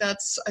 I think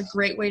that's a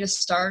great way to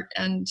start.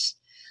 And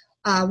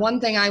one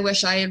thing I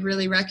wish I had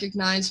really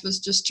recognized was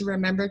just to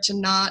remember to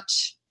not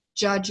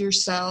judge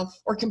yourself,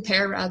 or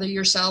compare rather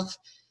yourself.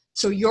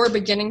 So you're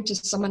beginning to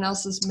someone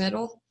else's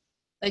middle,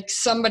 like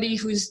somebody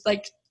who's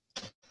like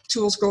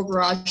Tools Girl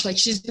Garage, like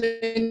she's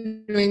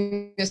been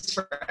doing this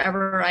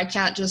forever. I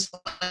can't just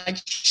like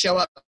show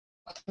up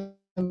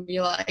and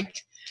be like,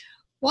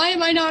 why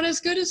am I not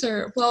as good as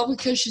her? Well,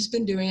 because she's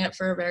been doing it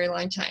for a very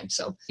long time.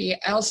 So the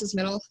else's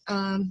middle,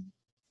 and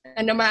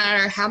no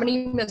matter how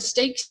many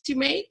mistakes you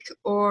make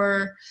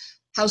or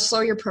how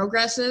slow your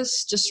progress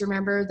is, just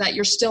remember that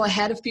you're still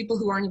ahead of people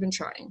who aren't even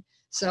trying.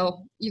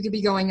 So you could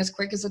be going as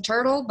quick as a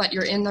turtle, but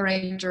you're in the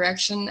right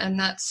direction, and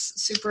that's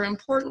super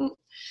important.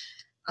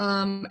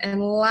 And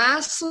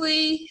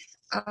lastly,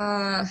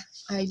 I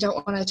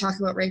don't want to talk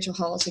about Rachel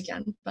Hollis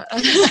again, but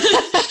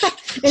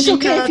it's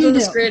okay if you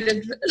do.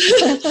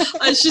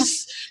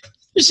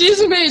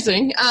 She's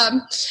amazing.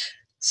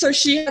 So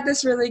she had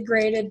this really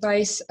great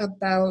advice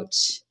about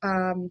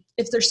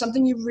if there's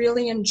something you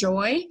really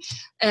enjoy,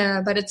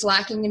 but it's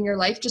lacking in your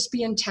life, just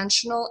be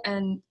intentional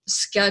and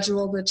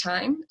schedule the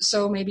time.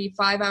 So maybe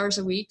 5 hours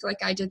a week,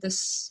 like I did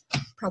this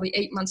probably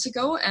 8 months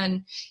ago,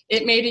 and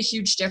it made a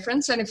huge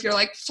difference. And if you're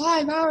like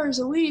 5 hours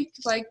a week,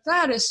 like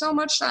that is so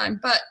much time,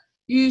 but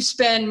you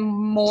spend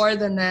more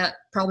than that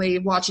probably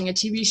watching a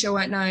TV show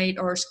at night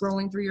or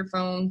scrolling through your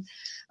phone.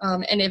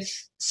 And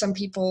if some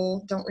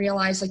people don't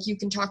realize, like you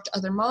can talk to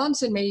other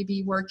moms and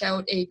maybe work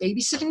out a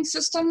babysitting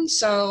system.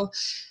 So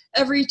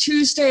every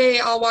Tuesday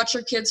I'll watch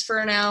your kids for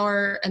an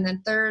hour, and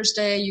then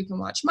Thursday you can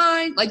watch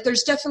mine. Like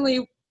there's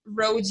definitely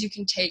roads you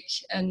can take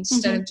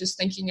instead of just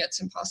thinking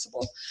it's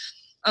impossible.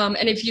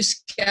 And if you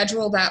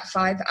schedule that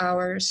 5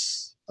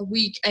 hours a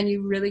week and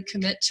you really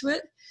commit to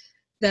it,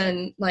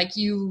 then like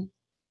you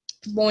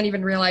won't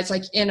even realize,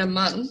 like in a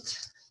month,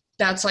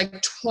 that's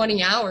like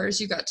 20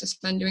 hours you got to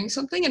spend doing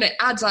something, and it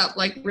adds up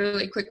like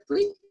really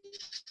quickly.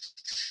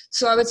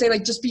 So I would say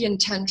like just be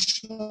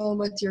intentional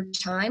with your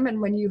time,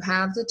 and when you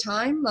have the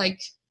time, like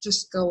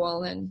just go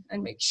all in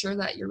and make sure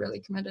that you're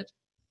really committed.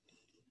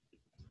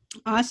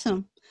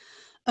 Awesome.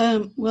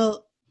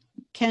 Well,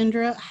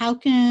 Kendra, how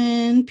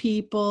can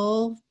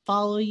people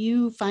follow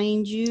you,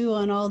 find you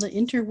on all the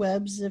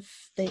interwebs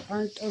if they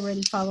aren't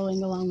already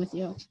following along with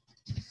you?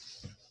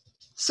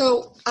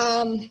 So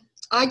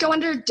I go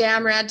under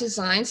Damrad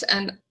Designs,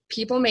 and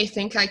people may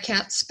think I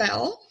can't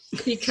spell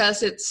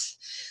because it's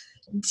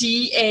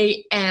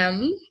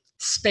DAM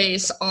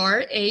space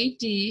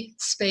RAD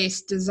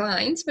space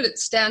designs, but it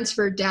stands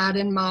for Dad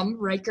and Mom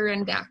Riker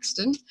and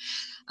Daxton.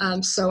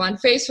 So on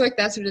Facebook,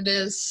 that's what it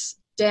is,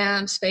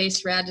 DAM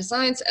space Rad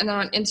Designs, and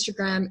on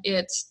Instagram,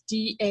 it's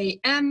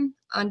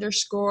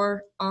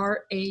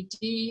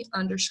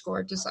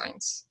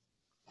DAM_RAD_designs.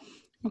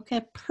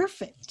 Okay,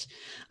 perfect.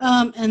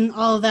 And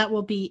all of that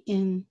will be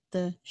in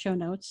the show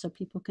notes so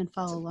people can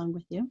follow along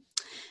with you.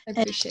 I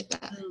appreciate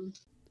that.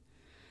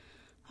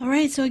 All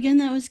right, so again,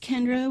 that was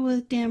Kendra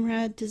with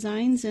Damrad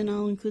Designs, and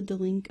I'll include the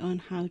link on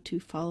how to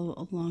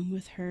follow along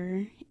with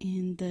her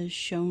in the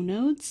show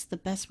notes. The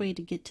best way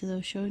to get to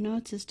those show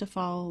notes is to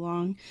follow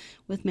along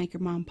with Maker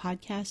Mom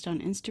Podcast on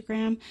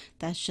Instagram.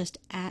 That's just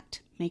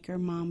at Maker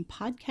Mom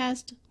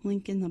Podcast.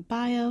 Link in the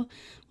bio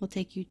will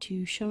take you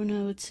to show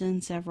notes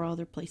and several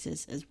other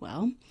places as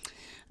well,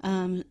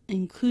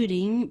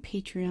 including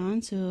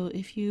Patreon. So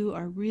if you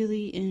are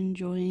really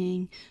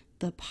enjoying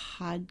the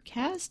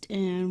podcast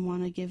and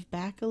want to give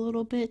back a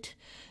little bit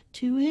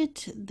to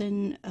it,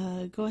 then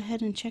go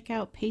ahead and check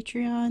out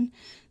Patreon.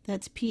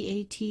 That's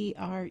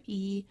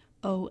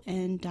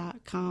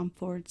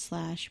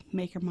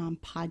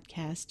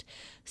patreon.com/MakerMomPodcast.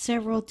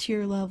 Several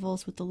tier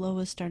levels with the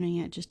lowest starting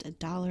at just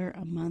 $1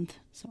 a month,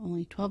 so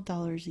only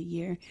 $12 a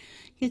year.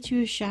 Gets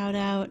you a shout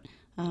out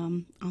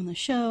on the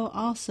show.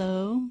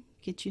 Also,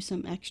 get you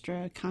some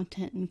extra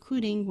content,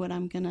 including what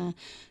I'm going to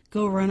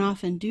go run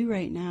off and do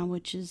right now,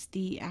 which is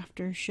the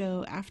after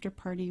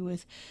party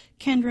with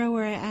Kendra,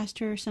 where I asked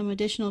her some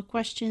additional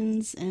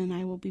questions, and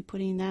I will be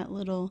putting that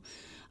little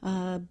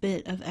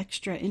bit of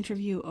extra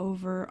interview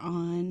over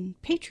on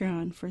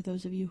Patreon for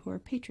those of you who are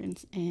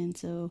patrons. And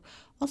so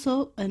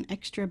also an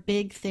extra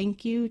big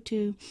thank you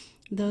to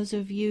those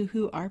of you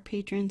who are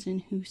patrons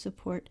and who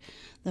support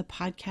the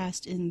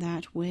podcast in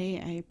that way.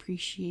 I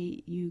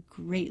appreciate you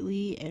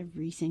greatly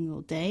every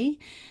single day.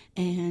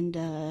 And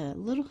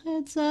little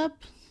heads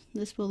up,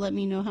 this will let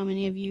me know how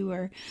many of you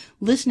are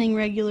listening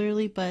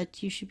regularly,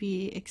 but you should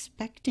be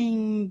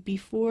expecting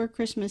before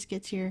Christmas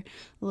gets here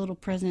a little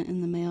present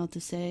in the mail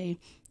to say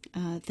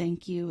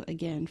thank you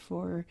again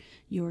for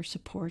your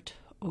support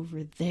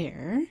over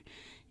there.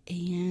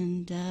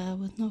 And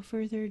with no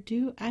further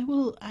ado, I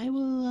will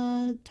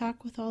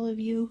talk with all of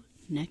you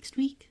next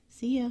week.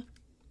 See ya.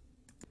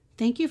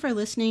 Thank you for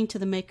listening to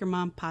the Maker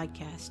Mom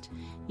podcast.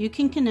 You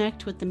can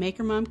connect with the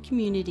Maker Mom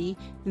community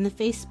in the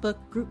Facebook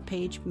group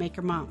page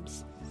Maker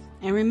Moms.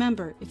 And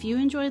remember, if you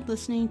enjoyed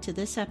listening to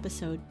this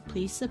episode,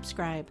 please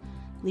subscribe,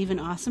 leave an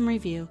awesome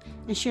review,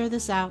 and share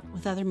this out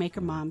with other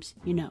Maker Moms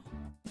you know.